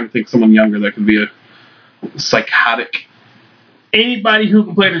 But I was trying to think of someone younger that could be a psychotic. Anybody who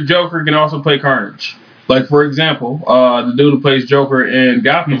can play the Joker can also play Carnage. Like, for example, the dude who plays Joker in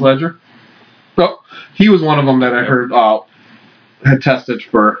Gotham. Heath Ledger. Oh, he was one of them that I heard had tested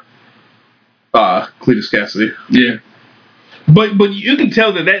for Cletus Cassidy. Yeah. But you can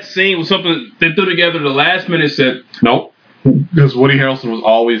tell that scene was something they threw together the last minute. Said nope, because Woody Harrelson was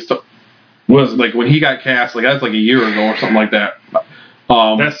always was like when he got cast, like that's like a year ago or something like that.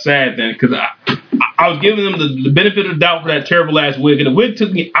 That's sad then, because I was giving them the benefit of the doubt for that terrible ass wig, and the wig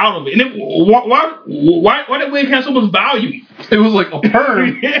took me out of it. And why did wig have so much value? It was like a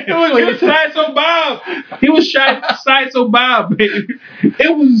perm. Yeah, it was like Sideshow Bob. He was Sideshow Bob.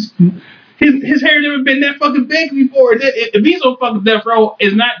 It was his hair never been that fucking big before. If he's on fucking death row,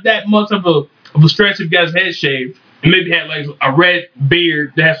 it's not that much of a stretch if he got his head shaved and maybe had like a red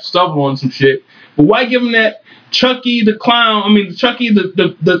beard that has stubble on some shit. But why give him that Chucky the clown? I mean Chucky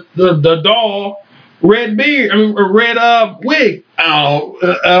the doll. Red beard, red wig. I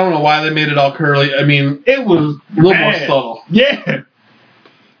don't know why they made it all curly. I mean, it was a little bad. more subtle. Yeah.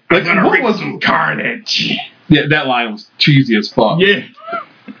 Like, what was some carnage? Yeah, that line was cheesy as fuck. Yeah.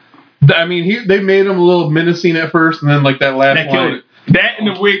 I mean, they made him a little menacing at first, and then like that last line. Killed it. That and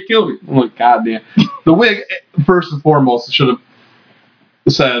the wig killed it. Look, goddamn. The wig, first and foremost, should have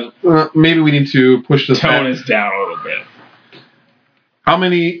said, maybe we need to push this Tone this down a little bit. How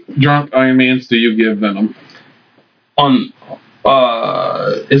many drunk Iron Mans do you give Venom? On,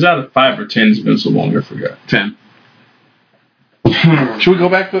 is that a 5 or 10? It's been so long, I forgot. 10. Should we go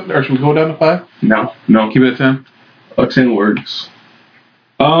back to, or should we go down to 5? No. Keep it at 10? 10 words.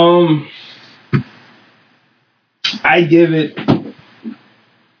 I give it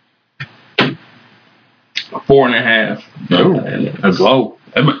 4.5. Oh, that's low.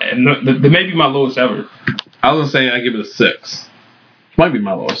 That may be my lowest ever. I was gonna say I give it a 6. Might be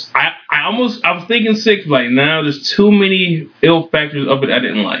my lowest. I was thinking 6, like now there's too many ill factors of it I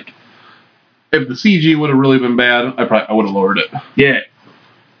didn't like. If the CG would have really been bad, I would have lowered it. Yeah.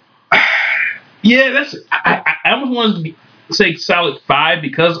 Yeah, that's I almost wanted to say solid 5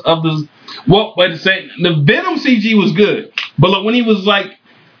 because of the the Venom CG was good, but like when he was like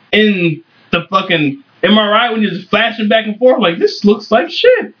in the fucking MRI when he was flashing back and forth, like this looks like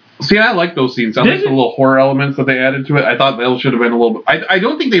shit. See, I like those scenes. I like the little horror elements that they added to it. I thought that should have been a little bit. I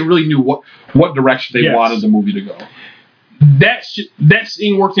don't think they really knew what direction they wanted the movie to go. That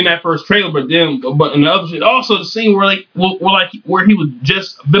scene worked in that first trailer, but in the other shit, also the scene where where he was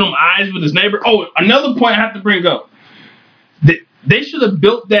just Venom eyes with his neighbor. Oh, another point I have to bring up. They should have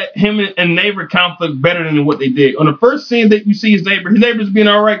built that him and neighbor conflict better than what they did. On the first scene that you see his neighbor's being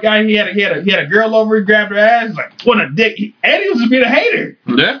an alright guy. He had a girl over, he grabbed her ass. He's like, what a dick. Eddie was just being a hater.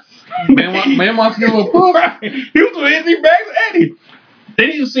 Yeah. Man wants to get a little push. Right. He was doing anything back to Eddie. Then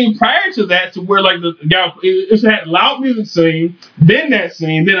you seen prior to that to where like the guy it had loud music scene, then that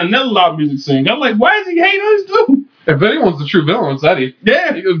scene, then another loud music scene. I'm like, why is he hating this dude? If anyone's the true villain, it's Eddie.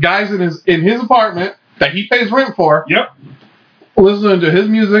 Yeah. Guys in his apartment that he pays rent for. Yep. Listening to his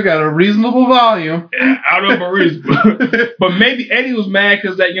music at a reasonable volume. Out of a reason. But maybe Eddie was mad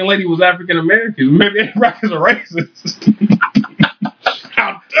because that young lady was African American. Maybe Eddie Rock is a racist.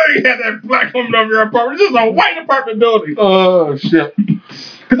 How dare you have that black woman over your apartment? This is a white apartment building. Oh, shit.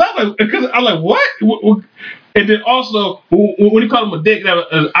 Because I'm like, what? And then also, when he called him a dick, that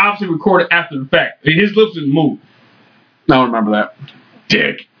was obviously recorded after the fact. His lips didn't move. I don't remember that.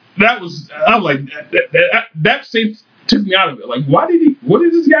 Dick. I'm like, that scene took me out of it. Like, what did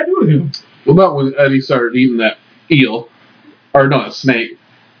this guy do to him? What about when Eddie started eating that eel? Or no, a snake.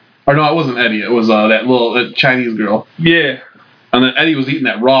 Or no, it wasn't Eddie. It was that little Chinese girl. Yeah. And then Eddie was eating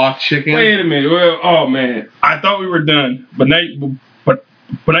that raw chicken. Wait a minute. Well, oh man, I thought we were done, but now you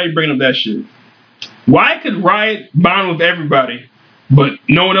bringing up that shit. Why could Riot bond with everybody, but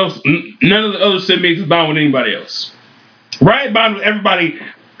no one else? None of the other Symbiotes bond with anybody else. Riot bonded with everybody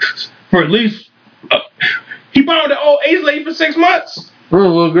for at least. He bonded with the old AIDS lady for 6 months. Oh,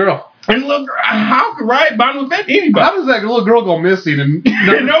 little girl. And look, how could Riot bond with anybody? How does that little girl go missing and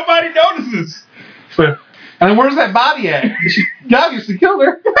nobody notices? And where's that body at? She obviously killed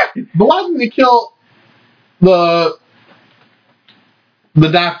her. But why didn't they kill the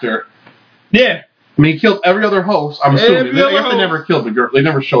doctor? Yeah. I mean, he killed every other host, I'm assuming. They never killed the girl. They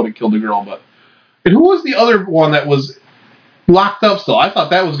never showed it killed the girl, but... And who was the other one that was locked up still? I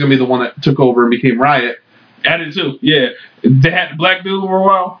thought that was going to be the one that took over and became Riot. I did too, yeah. They had the black dude for a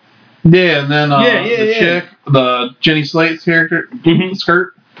while. Yeah, and then the chick, the Jenny Slate's character,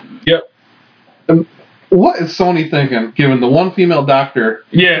 Skirt. Yep. And what is Sony thinking, giving the one female doctor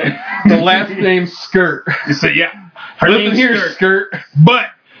the last name Skirt? You say, yeah. Her Listen here, Skirt.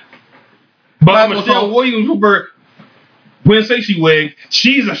 But Michelle Williams with her Gwen Stacy wig,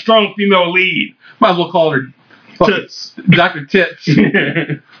 she's a strong female lead. Might as well call her Tits. Dr. Tits.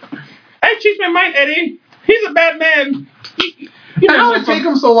 Hey, Chief Man Eddie. He's a bad man. How did it take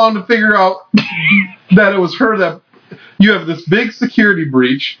him so long to figure out that it was her that you have this big security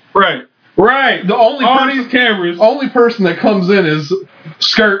breach? Right. The only person that comes in is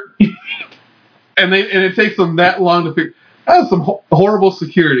Skirt, and it takes them that long to figure. That's some horrible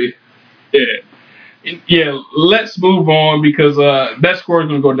security. Yeah. Yeah, let's move on because that score is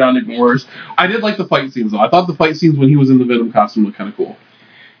going to go down even worse. I did like the fight scenes though. I thought the fight scenes when he was in the Venom costume looked kind of cool.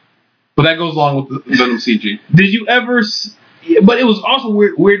 But that goes along with the Venom CG. Did you ever? But it was also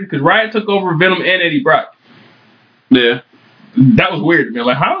weird because Riot took over Venom and Eddie Brock. Yeah. That was weird, man.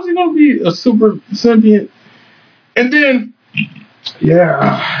 Like, how is he going to be a super sentient? And then,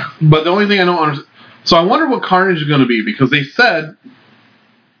 yeah. But the only thing I don't understand. So I wonder what Carnage is going to be because they said.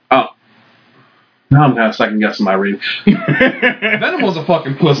 Oh. Now I'm kind of second guessing my read. Venom was a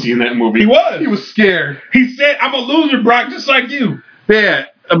fucking pussy in that movie. He was. He was scared. He said, "I'm a loser, Brock, just like you." Yeah.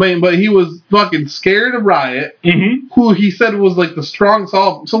 I mean, but he was fucking scared of Riot, who he said was like the strongest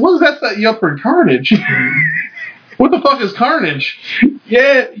all. So what does that set you up for Carnage? What the fuck is Carnage?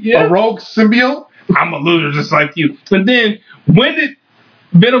 Yeah. A rogue symbiote? I'm a loser just like you. And then, when did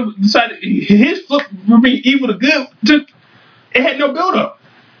Venom decide his flip from being evil to good? It had no build-up.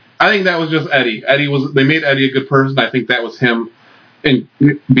 I think that was just Eddie. They made Eddie a good person. I think that was him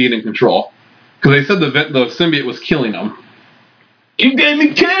being in control. Because they said the symbiote was killing him. You gave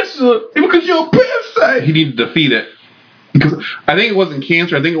me cancer because you're a parasite. He needed to defeat it. Because I think it wasn't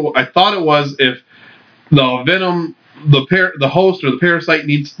cancer. I thought it was if the Venom, the host or the parasite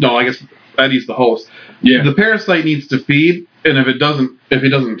needs. No, I guess Eddie's the host. Yeah. The parasite needs to feed, and if it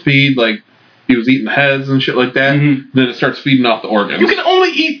doesn't feed, like he was eating heads and shit like that, then it starts feeding off the organs. You can only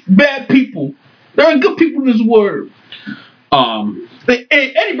eat bad people. There are good people in this world. Hey,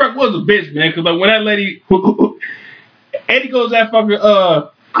 Eddie Brock was a bitch, man. Because like when that lady, Eddie goes that fucking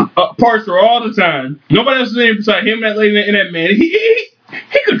parts her all the time. Nobody else is in beside him, that lady, and that man.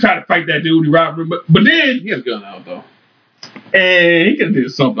 He could try to fight that dude who robbed him, but then he had a gun out though, and he could have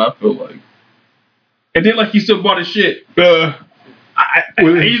did something. I feel like, and then like he still bought his shit.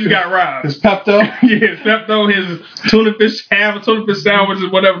 He just got robbed. His Pepto, his Pepto, his tuna fish, half a tuna fish sandwich,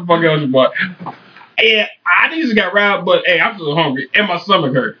 whatever the fuck else he bought. And I just got robbed, but hey, I'm still hungry and my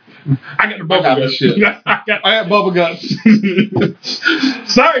stomach hurt. I got the bubble guts. I got bubble guts.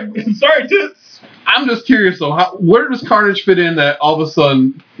 sorry, tits. I'm just curious though, where does Carnage fit in that all of a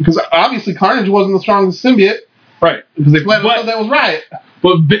sudden? Because obviously Carnage wasn't the strongest symbiote, right? Because they planned that was Riot.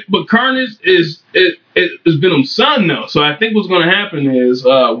 But Carnage is Venom's son though, so I think what's going to happen is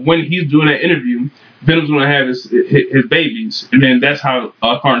when he's doing that interview, Venom's going to have his babies, and then that's how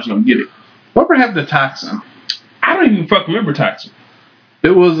Carnage is going to get it. What happened to Toxin? I don't even fucking remember Toxin.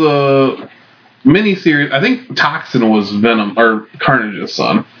 It was a mini-series. I think Toxin was Venom or Carnage's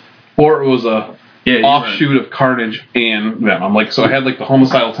son, or it was a offshoot of Carnage and Venom. Like, so I had like the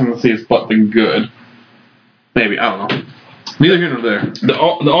homicidal tendencies, but the good. Maybe, I don't know. Neither here nor there. The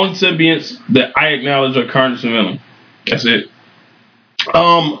only symbionts that I acknowledge are Carnage and Venom. That's it.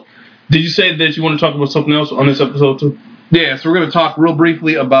 Did you say that you want to talk about something else on this episode too? Yeah, so we're going to talk real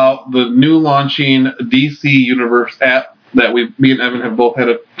briefly about the new launching DC Universe app that me and Evan have both had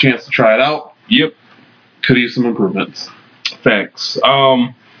a chance to try it out. Yep. Could use some improvements. Facts.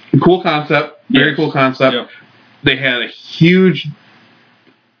 Cool concept. Very cool concept. Yep. They had a huge,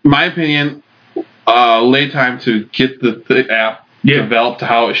 in my opinion, lay time to get the app developed to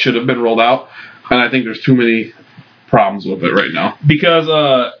how it should have been rolled out. And I think there's too many problems with it right now. Because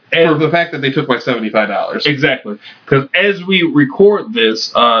for the fact that they took like $75. Exactly. Because as we record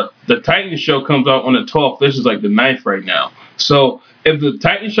this, the Titan show comes out on the 12th. This is like the 9th right now. So if the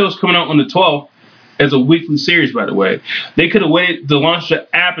Titan show is coming out on the 12th, as a weekly series, by the way, they could have waited to launch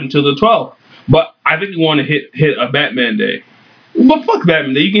the app until the 12th. But I think we want to hit a Batman Day. But fuck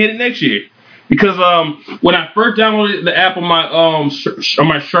Batman Day. You can hit it next year. Because when I first downloaded the app on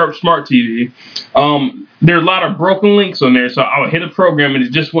my Sharp Smart TV, there are a lot of broken links on there, so I would hit a program and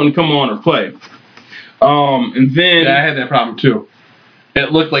it just wouldn't come on or play. And then I had that problem too.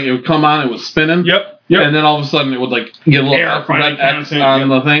 It looked like it would come on, it was spinning. Yep. And then all of a sudden it would like get a little red X on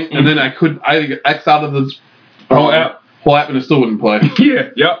the thing, and then I X out of the whole app, and it still wouldn't play. Yeah.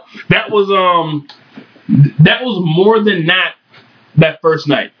 Yep. That was more than that first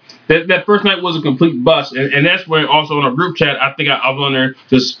night. That first night was a complete bust, and that's when also on our group chat, I think I was on there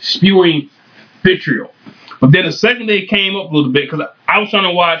just spewing vitriol. But then the second day came up a little bit because I was trying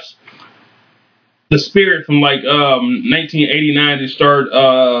to watch The Spirit from like 1989 to start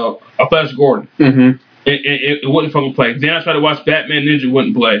a Flash Gordon. Mm-hmm. It wouldn't fucking play. Then I tried to watch Batman Ninja, it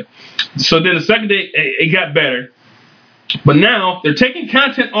wouldn't play. So then the second day, it got better. But now they're taking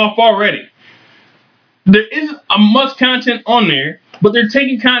content off already. There isn't a much content on there, but they're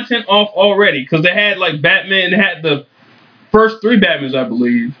taking content off already because they had like Batman. They had the first 3 Batmans, I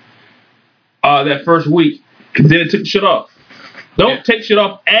believe, that first week. Then it took shit off. Don't take shit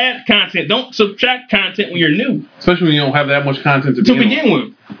off. Add content. Don't subtract content when you're new. Especially when you don't have that much content to begin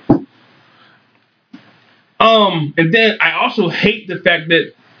with. And then I also hate the fact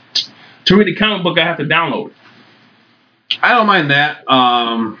that to read a comic book, I have to download it. I don't mind that.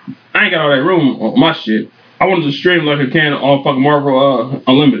 I ain't got all that room on my shit. I wanted to stream like I can on fucking Marvel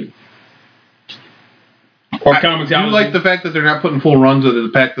Unlimited. Or comics. I do like the fact that they're not putting full runs, or the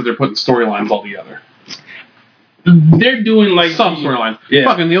fact that they're putting storylines all together. They're doing like some storylines. Yeah.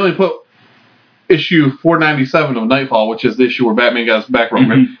 Fucking, they only put issue 497 of Nightfall, which is the issue where Batman got his back broken.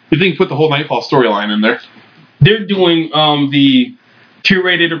 Mm-hmm. You think put the whole Nightfall storyline in there? They're doing the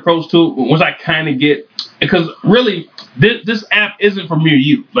curated approach to it, which I kind of get, because really this app isn't for me or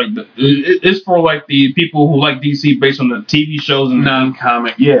you. Like it's for like the people who like DC based on the TV shows and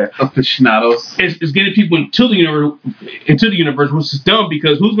non-comic aficionados. It's getting people into the universe, which is dumb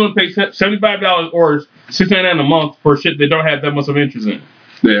because who's going to pay $75 or $6.99 a month for shit they don't have that much of interest in?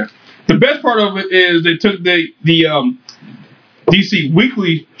 Yeah. The best part of it is they took the DC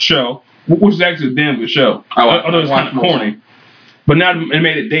Weekly show, which is actually a damn good show. Although it's kind of corny. But now it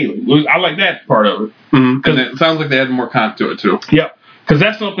made it daily. I like that part of it. Because it sounds like they added more content to it too. Yep. Because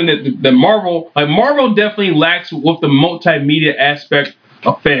that's something that Marvel definitely lacks with the multimedia aspect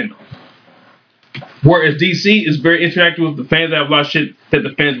of fandom. Whereas DC is very interactive with the fans that have a lot of shit that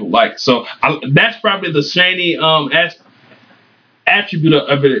the fans will like. So that's probably the shiny attribute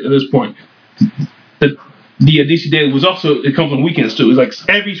of it at this point. The DC Daily was also, it comes on weekends too. It's like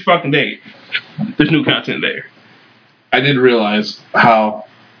every fucking day there's new content there. I did realize how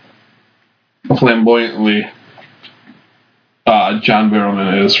flamboyantly John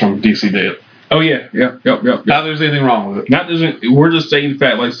Barrowman is from DC Daily. Oh yeah, yep. Not that there's anything wrong with it. We're just saying the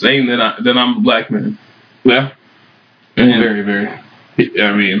fact, like saying that I'm a black man. Yeah. And very, very.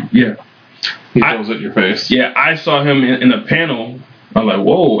 I mean, yeah. He throws it in your face. Yeah, I saw him in a panel. I'm like,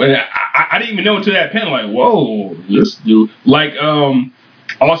 whoa, and I didn't even know until that panel. Like, whoa, this dude. Like,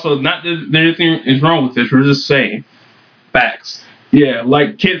 also, not that anything is wrong with this. We're just saying. Facts. Yeah,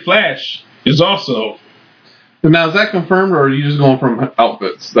 like Kid Flash is also. Now, is that confirmed, or are you just going from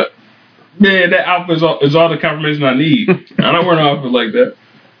outfits? That outfit is all the confirmation I need. I don't wear an outfit like that.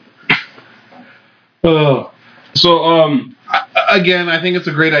 Again, I think it's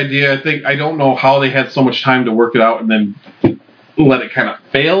a great idea. I don't know how they had so much time to work it out and then let it kind of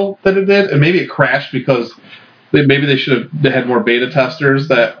fail that it did, and maybe it crashed because maybe they should have had more beta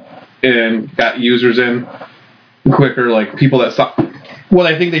testers and got users in quicker, like people that saw. What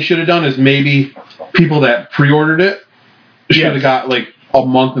I think they should have done is maybe people that pre-ordered it should have got like a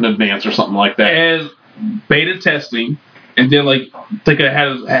month in advance or something like that. As beta testing, and then like think I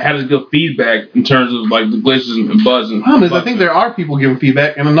had a good feedback in terms of like the glitches and bugs and. I think there are people giving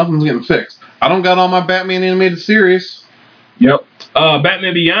feedback and nothing's getting fixed. I don't got all my Batman animated series. Yep.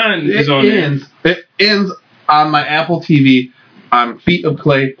 Batman Beyond is on there. It ends on my Apple TV on Feet of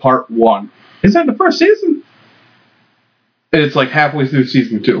Clay Part 1. Is that the first season? It's like halfway through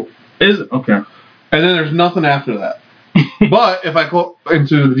season 2. Is it? Okay. And then there's nothing after that. But if I go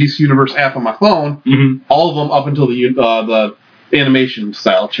into the DC Universe app on my phone, all of them up until the animation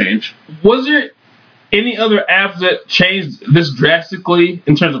style change. Was there any other apps that changed this drastically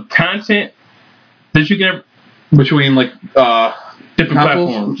in terms of content that you can between like different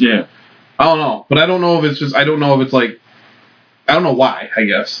platforms? Yeah. I don't know, but I don't know if it's just. I don't know if it's like. I don't know why, I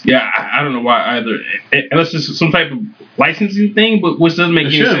guess. Yeah, I don't know why either. Unless it's some type of licensing thing, but which doesn't make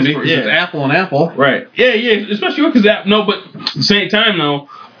any sense. It's Apple and Apple. Right. Yeah. Especially because but at the same time, though,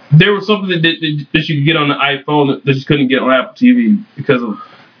 there was something that you could get on the iPhone that you couldn't get on Apple TV because of.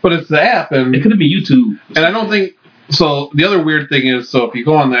 But it's the app, and it could have been YouTube. And I don't think. So the other weird thing is, so if you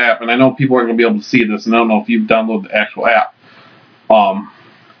go on the app, and I know people aren't going to be able to see this, and I don't know if you've downloaded the actual app.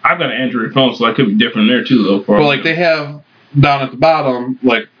 I've got an Android phone, so I could be different there too, though. But like they have. Down at the bottom,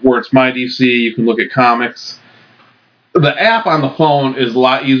 like where it's My DC, you can look at comics. The app on the phone is a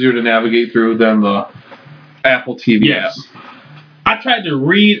lot easier to navigate through than the Apple TV app. I tried to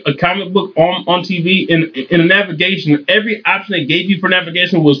read a comic book on TV, and in the navigation, every option they gave you for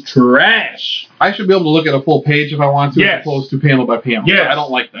navigation was trash. I should be able to look at a full page if I want to, as opposed to panel by panel. Yeah, I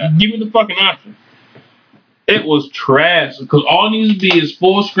don't like that. Give me the fucking option. It was trash because all it needs to be is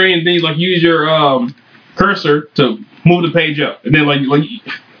full screen. Then like use your cursor to move the page up, and then like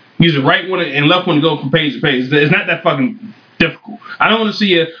use the right one and left one to go from page to page. It's not that fucking difficult. I don't want to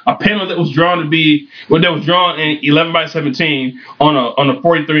see a panel that was drawn in 11 by 17 on a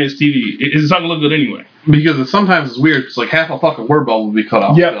 43-inch TV. It's not gonna look good anyway. Because sometimes it's weird. It's like half a fucking word bubble will be cut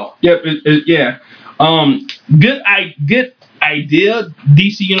off. Yep. Yeah. Good idea,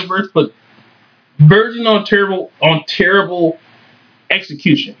 DC Universe, but verging on terrible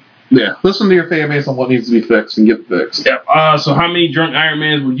execution. Yeah. Listen to your fan base on what needs to be fixed and get fixed. Yeah. So how many drunk Iron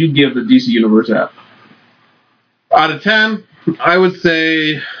Mans would you give the DC Universe app? Out of 10, I would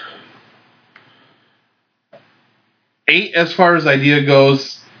say 8 as far as idea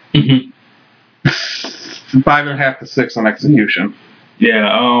goes. 5.5 to 6 on execution. Yeah.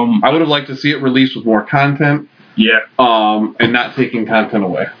 I would have liked to see it released with more content. Yeah. And not taking content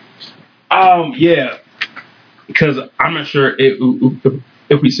away. Yeah. Because I'm not sure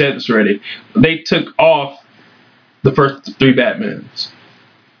if we said this already. They took off the first 3 Batmans.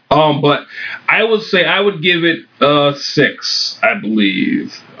 But I would say I would give it 6, I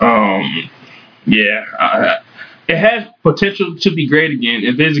believe. Yeah. It has potential to be great again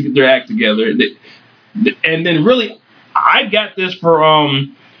if they get their act together. And then really, I got this for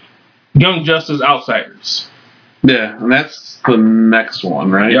Young Justice Outsiders. Yeah, and that's the next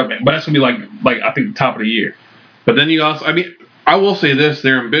one, right? Yep, but that's gonna be like I think the top of the year. But then you also, I mean, I will say this: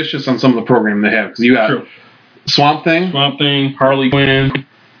 they're ambitious on some of the programming they have because you got True. Swamp Thing, Harley Quinn,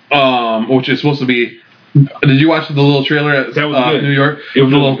 which is supposed to be. Did you watch the little trailer at That was good. New York? It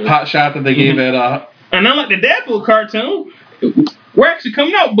was the really little good. pot shot that they gave at. And unlike the Deadpool cartoon, we're actually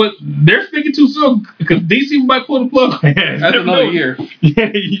coming out, but they're speaking too soon because DC might pull the plug. That's another year.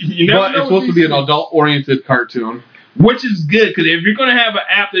 Yeah, you never But know it's supposed to with be an DC. adult-oriented cartoon. Which is good because if you're going to have an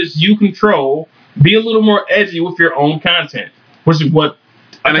app that you control, be a little more edgy with your own content, which is what.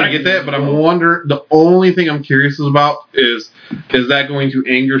 And I get that, but I'm wondering, the only thing I'm curious about is that going to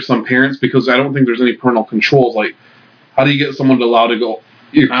anger some parents? Because I don't think there's any parental controls. Like, how do you get someone to allow to go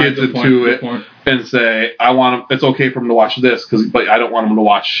your kids Good point, into good it point. and say, I want them, it's okay for them to watch this, but I don't want them to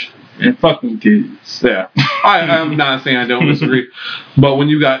watch. And fucking kids. Yeah. I'm not saying I don't disagree. But when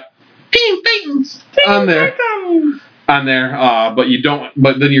you got Teen Titans on there, but you don't,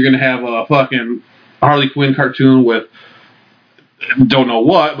 but then you're going to have a fucking Harley Quinn cartoon with don't know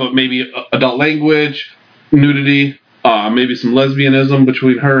what, but maybe adult language, nudity, maybe some lesbianism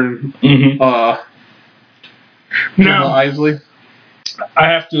between her and Now, Isley. I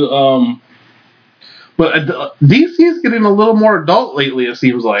have to. But DC is getting a little more adult lately, it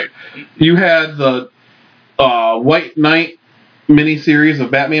seems like. You had the White Knight miniseries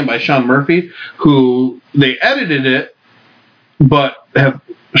of Batman by Sean Murphy, who they edited it, but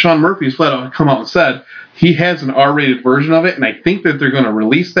Sean Murphy's flat out come out and said he has an R-rated version of it, and I think that they're going to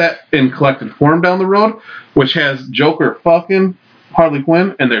release that in collected form down the road, which has Joker fucking Harley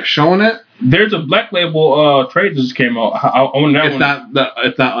Quinn, and they're showing it. There's a Black Label trade that just came out. I want that It's one.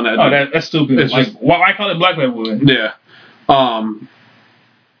 it's not unedited. Oh, that's stupid. It's Like, just- why call it Black Label then? Yeah.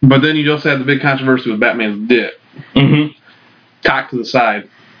 But then you just had the big controversy with Batman's dick. Mm-hmm. Cocked to the side,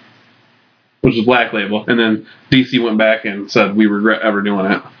 which is Black Label, and then DC went back and said, we regret ever doing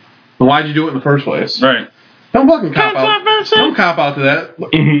it. Then why'd you do it in the first place? Right. Don't fucking cop out. Controversy. Don't cop out to that.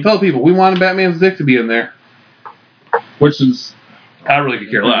 Mhm. Tell people, we wanted Batman's dick to be in there. Which is. I really could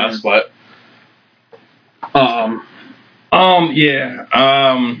care less, but... Yeah.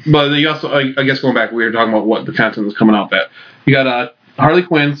 But then you also, I guess going back, we were talking about what the content is coming out that. You got Harley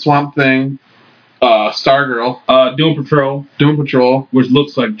Quinn, Swamp Thing, Stargirl, Doom Patrol, Doom Patrol. which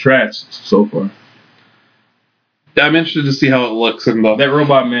looks like trash so far. I'm interested to see how it looks in the... That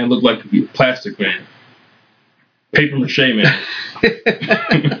robot man looked like a plastic man. Paper mache man.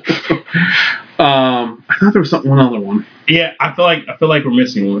 I thought there was one other one. Yeah, I feel like we're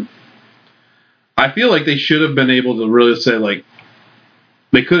missing one. I feel like they should have been able to really say, like,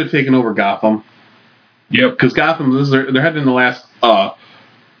 they could have taken over Gotham. Yep. Because Gotham, they're heading in the last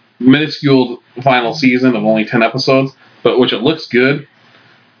minuscule final season of only 10 episodes, but which it looks good.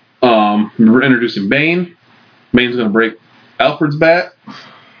 We're introducing Bane. Bane's going to break Alfred's bat.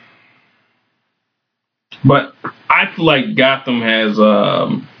 But I feel like Gotham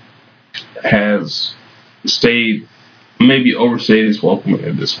has stayed, maybe overstayed its welcome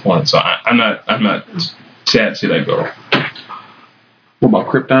at this point. So I'm not sad to see that go. What about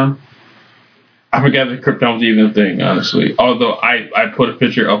Krypton? I forgot that Krypton was even a thing, honestly. Although I put a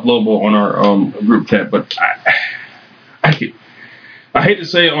picture of Lobo on our group chat, but I hate to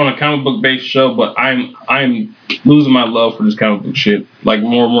say it on a comic book based show, but I'm losing my love for this comic book shit like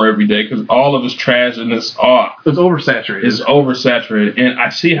more and more every day because all of it's trash and it's oversaturated. It's oversaturated, and I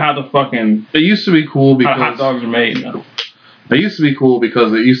see how the fucking It used to be cool how hot because dogs are made now. it used to be cool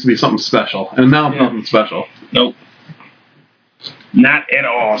because it used to be something special, and now it's Yeah. nothing special. Nope. Not at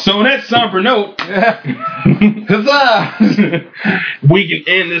all. So on that somber note, Huzzah! we can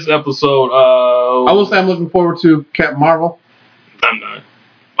end this episode. I will say I'm looking forward to Captain Marvel. I'm not.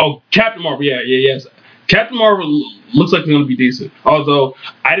 Oh, Captain Marvel. Yes. Captain Marvel looks like it's going to be decent. Although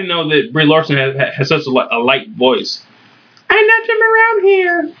I didn't know that Brie Larson has such a light voice. I left him around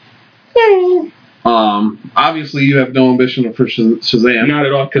here. Obviously you have no ambition for Shazam. Not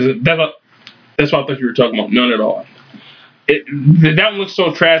at all, because That's what I thought you were talking about. None at all. That one looks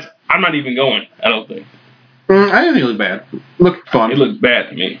so trash. I'm not even going. I don't think. I didn't think it looked bad. Looked fun. It looked bad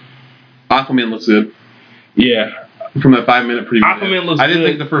to me. Aquaman looks good. Yeah. From that 5-minute preview. Aquaman looks I didn't good.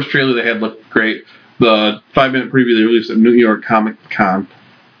 think the first trailer they had looked great. The 5-minute preview they released at New York Comic Con.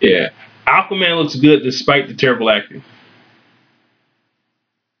 Yeah. Aquaman looks good despite the terrible acting.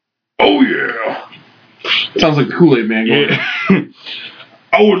 Oh, yeah. Sounds like the Kool-Aid man going. Yeah.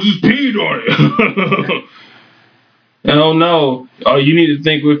 I just peed on it. Oh no. Oh, you need to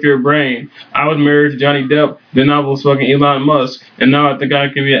think with your brain. I was married to Johnny Depp, then I was fucking Elon Musk, and now I think I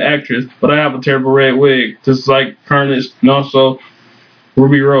can be an actress, but I have a terrible red wig, just like Carnage and also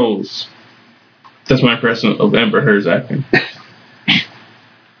Ruby Rose. That's my impression of Amber Heard's acting.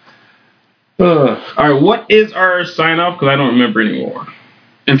 Alright, what is our sign off? Because I don't remember anymore.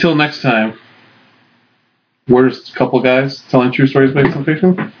 Until next time, we're just a couple guys telling true stories based on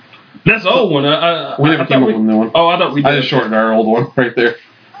fiction. That's the old one. We never came up with a new one. Oh, I thought we did. I just shortened our old one right there.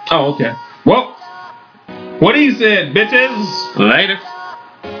 Oh, okay. Well, what he said, bitches. Later.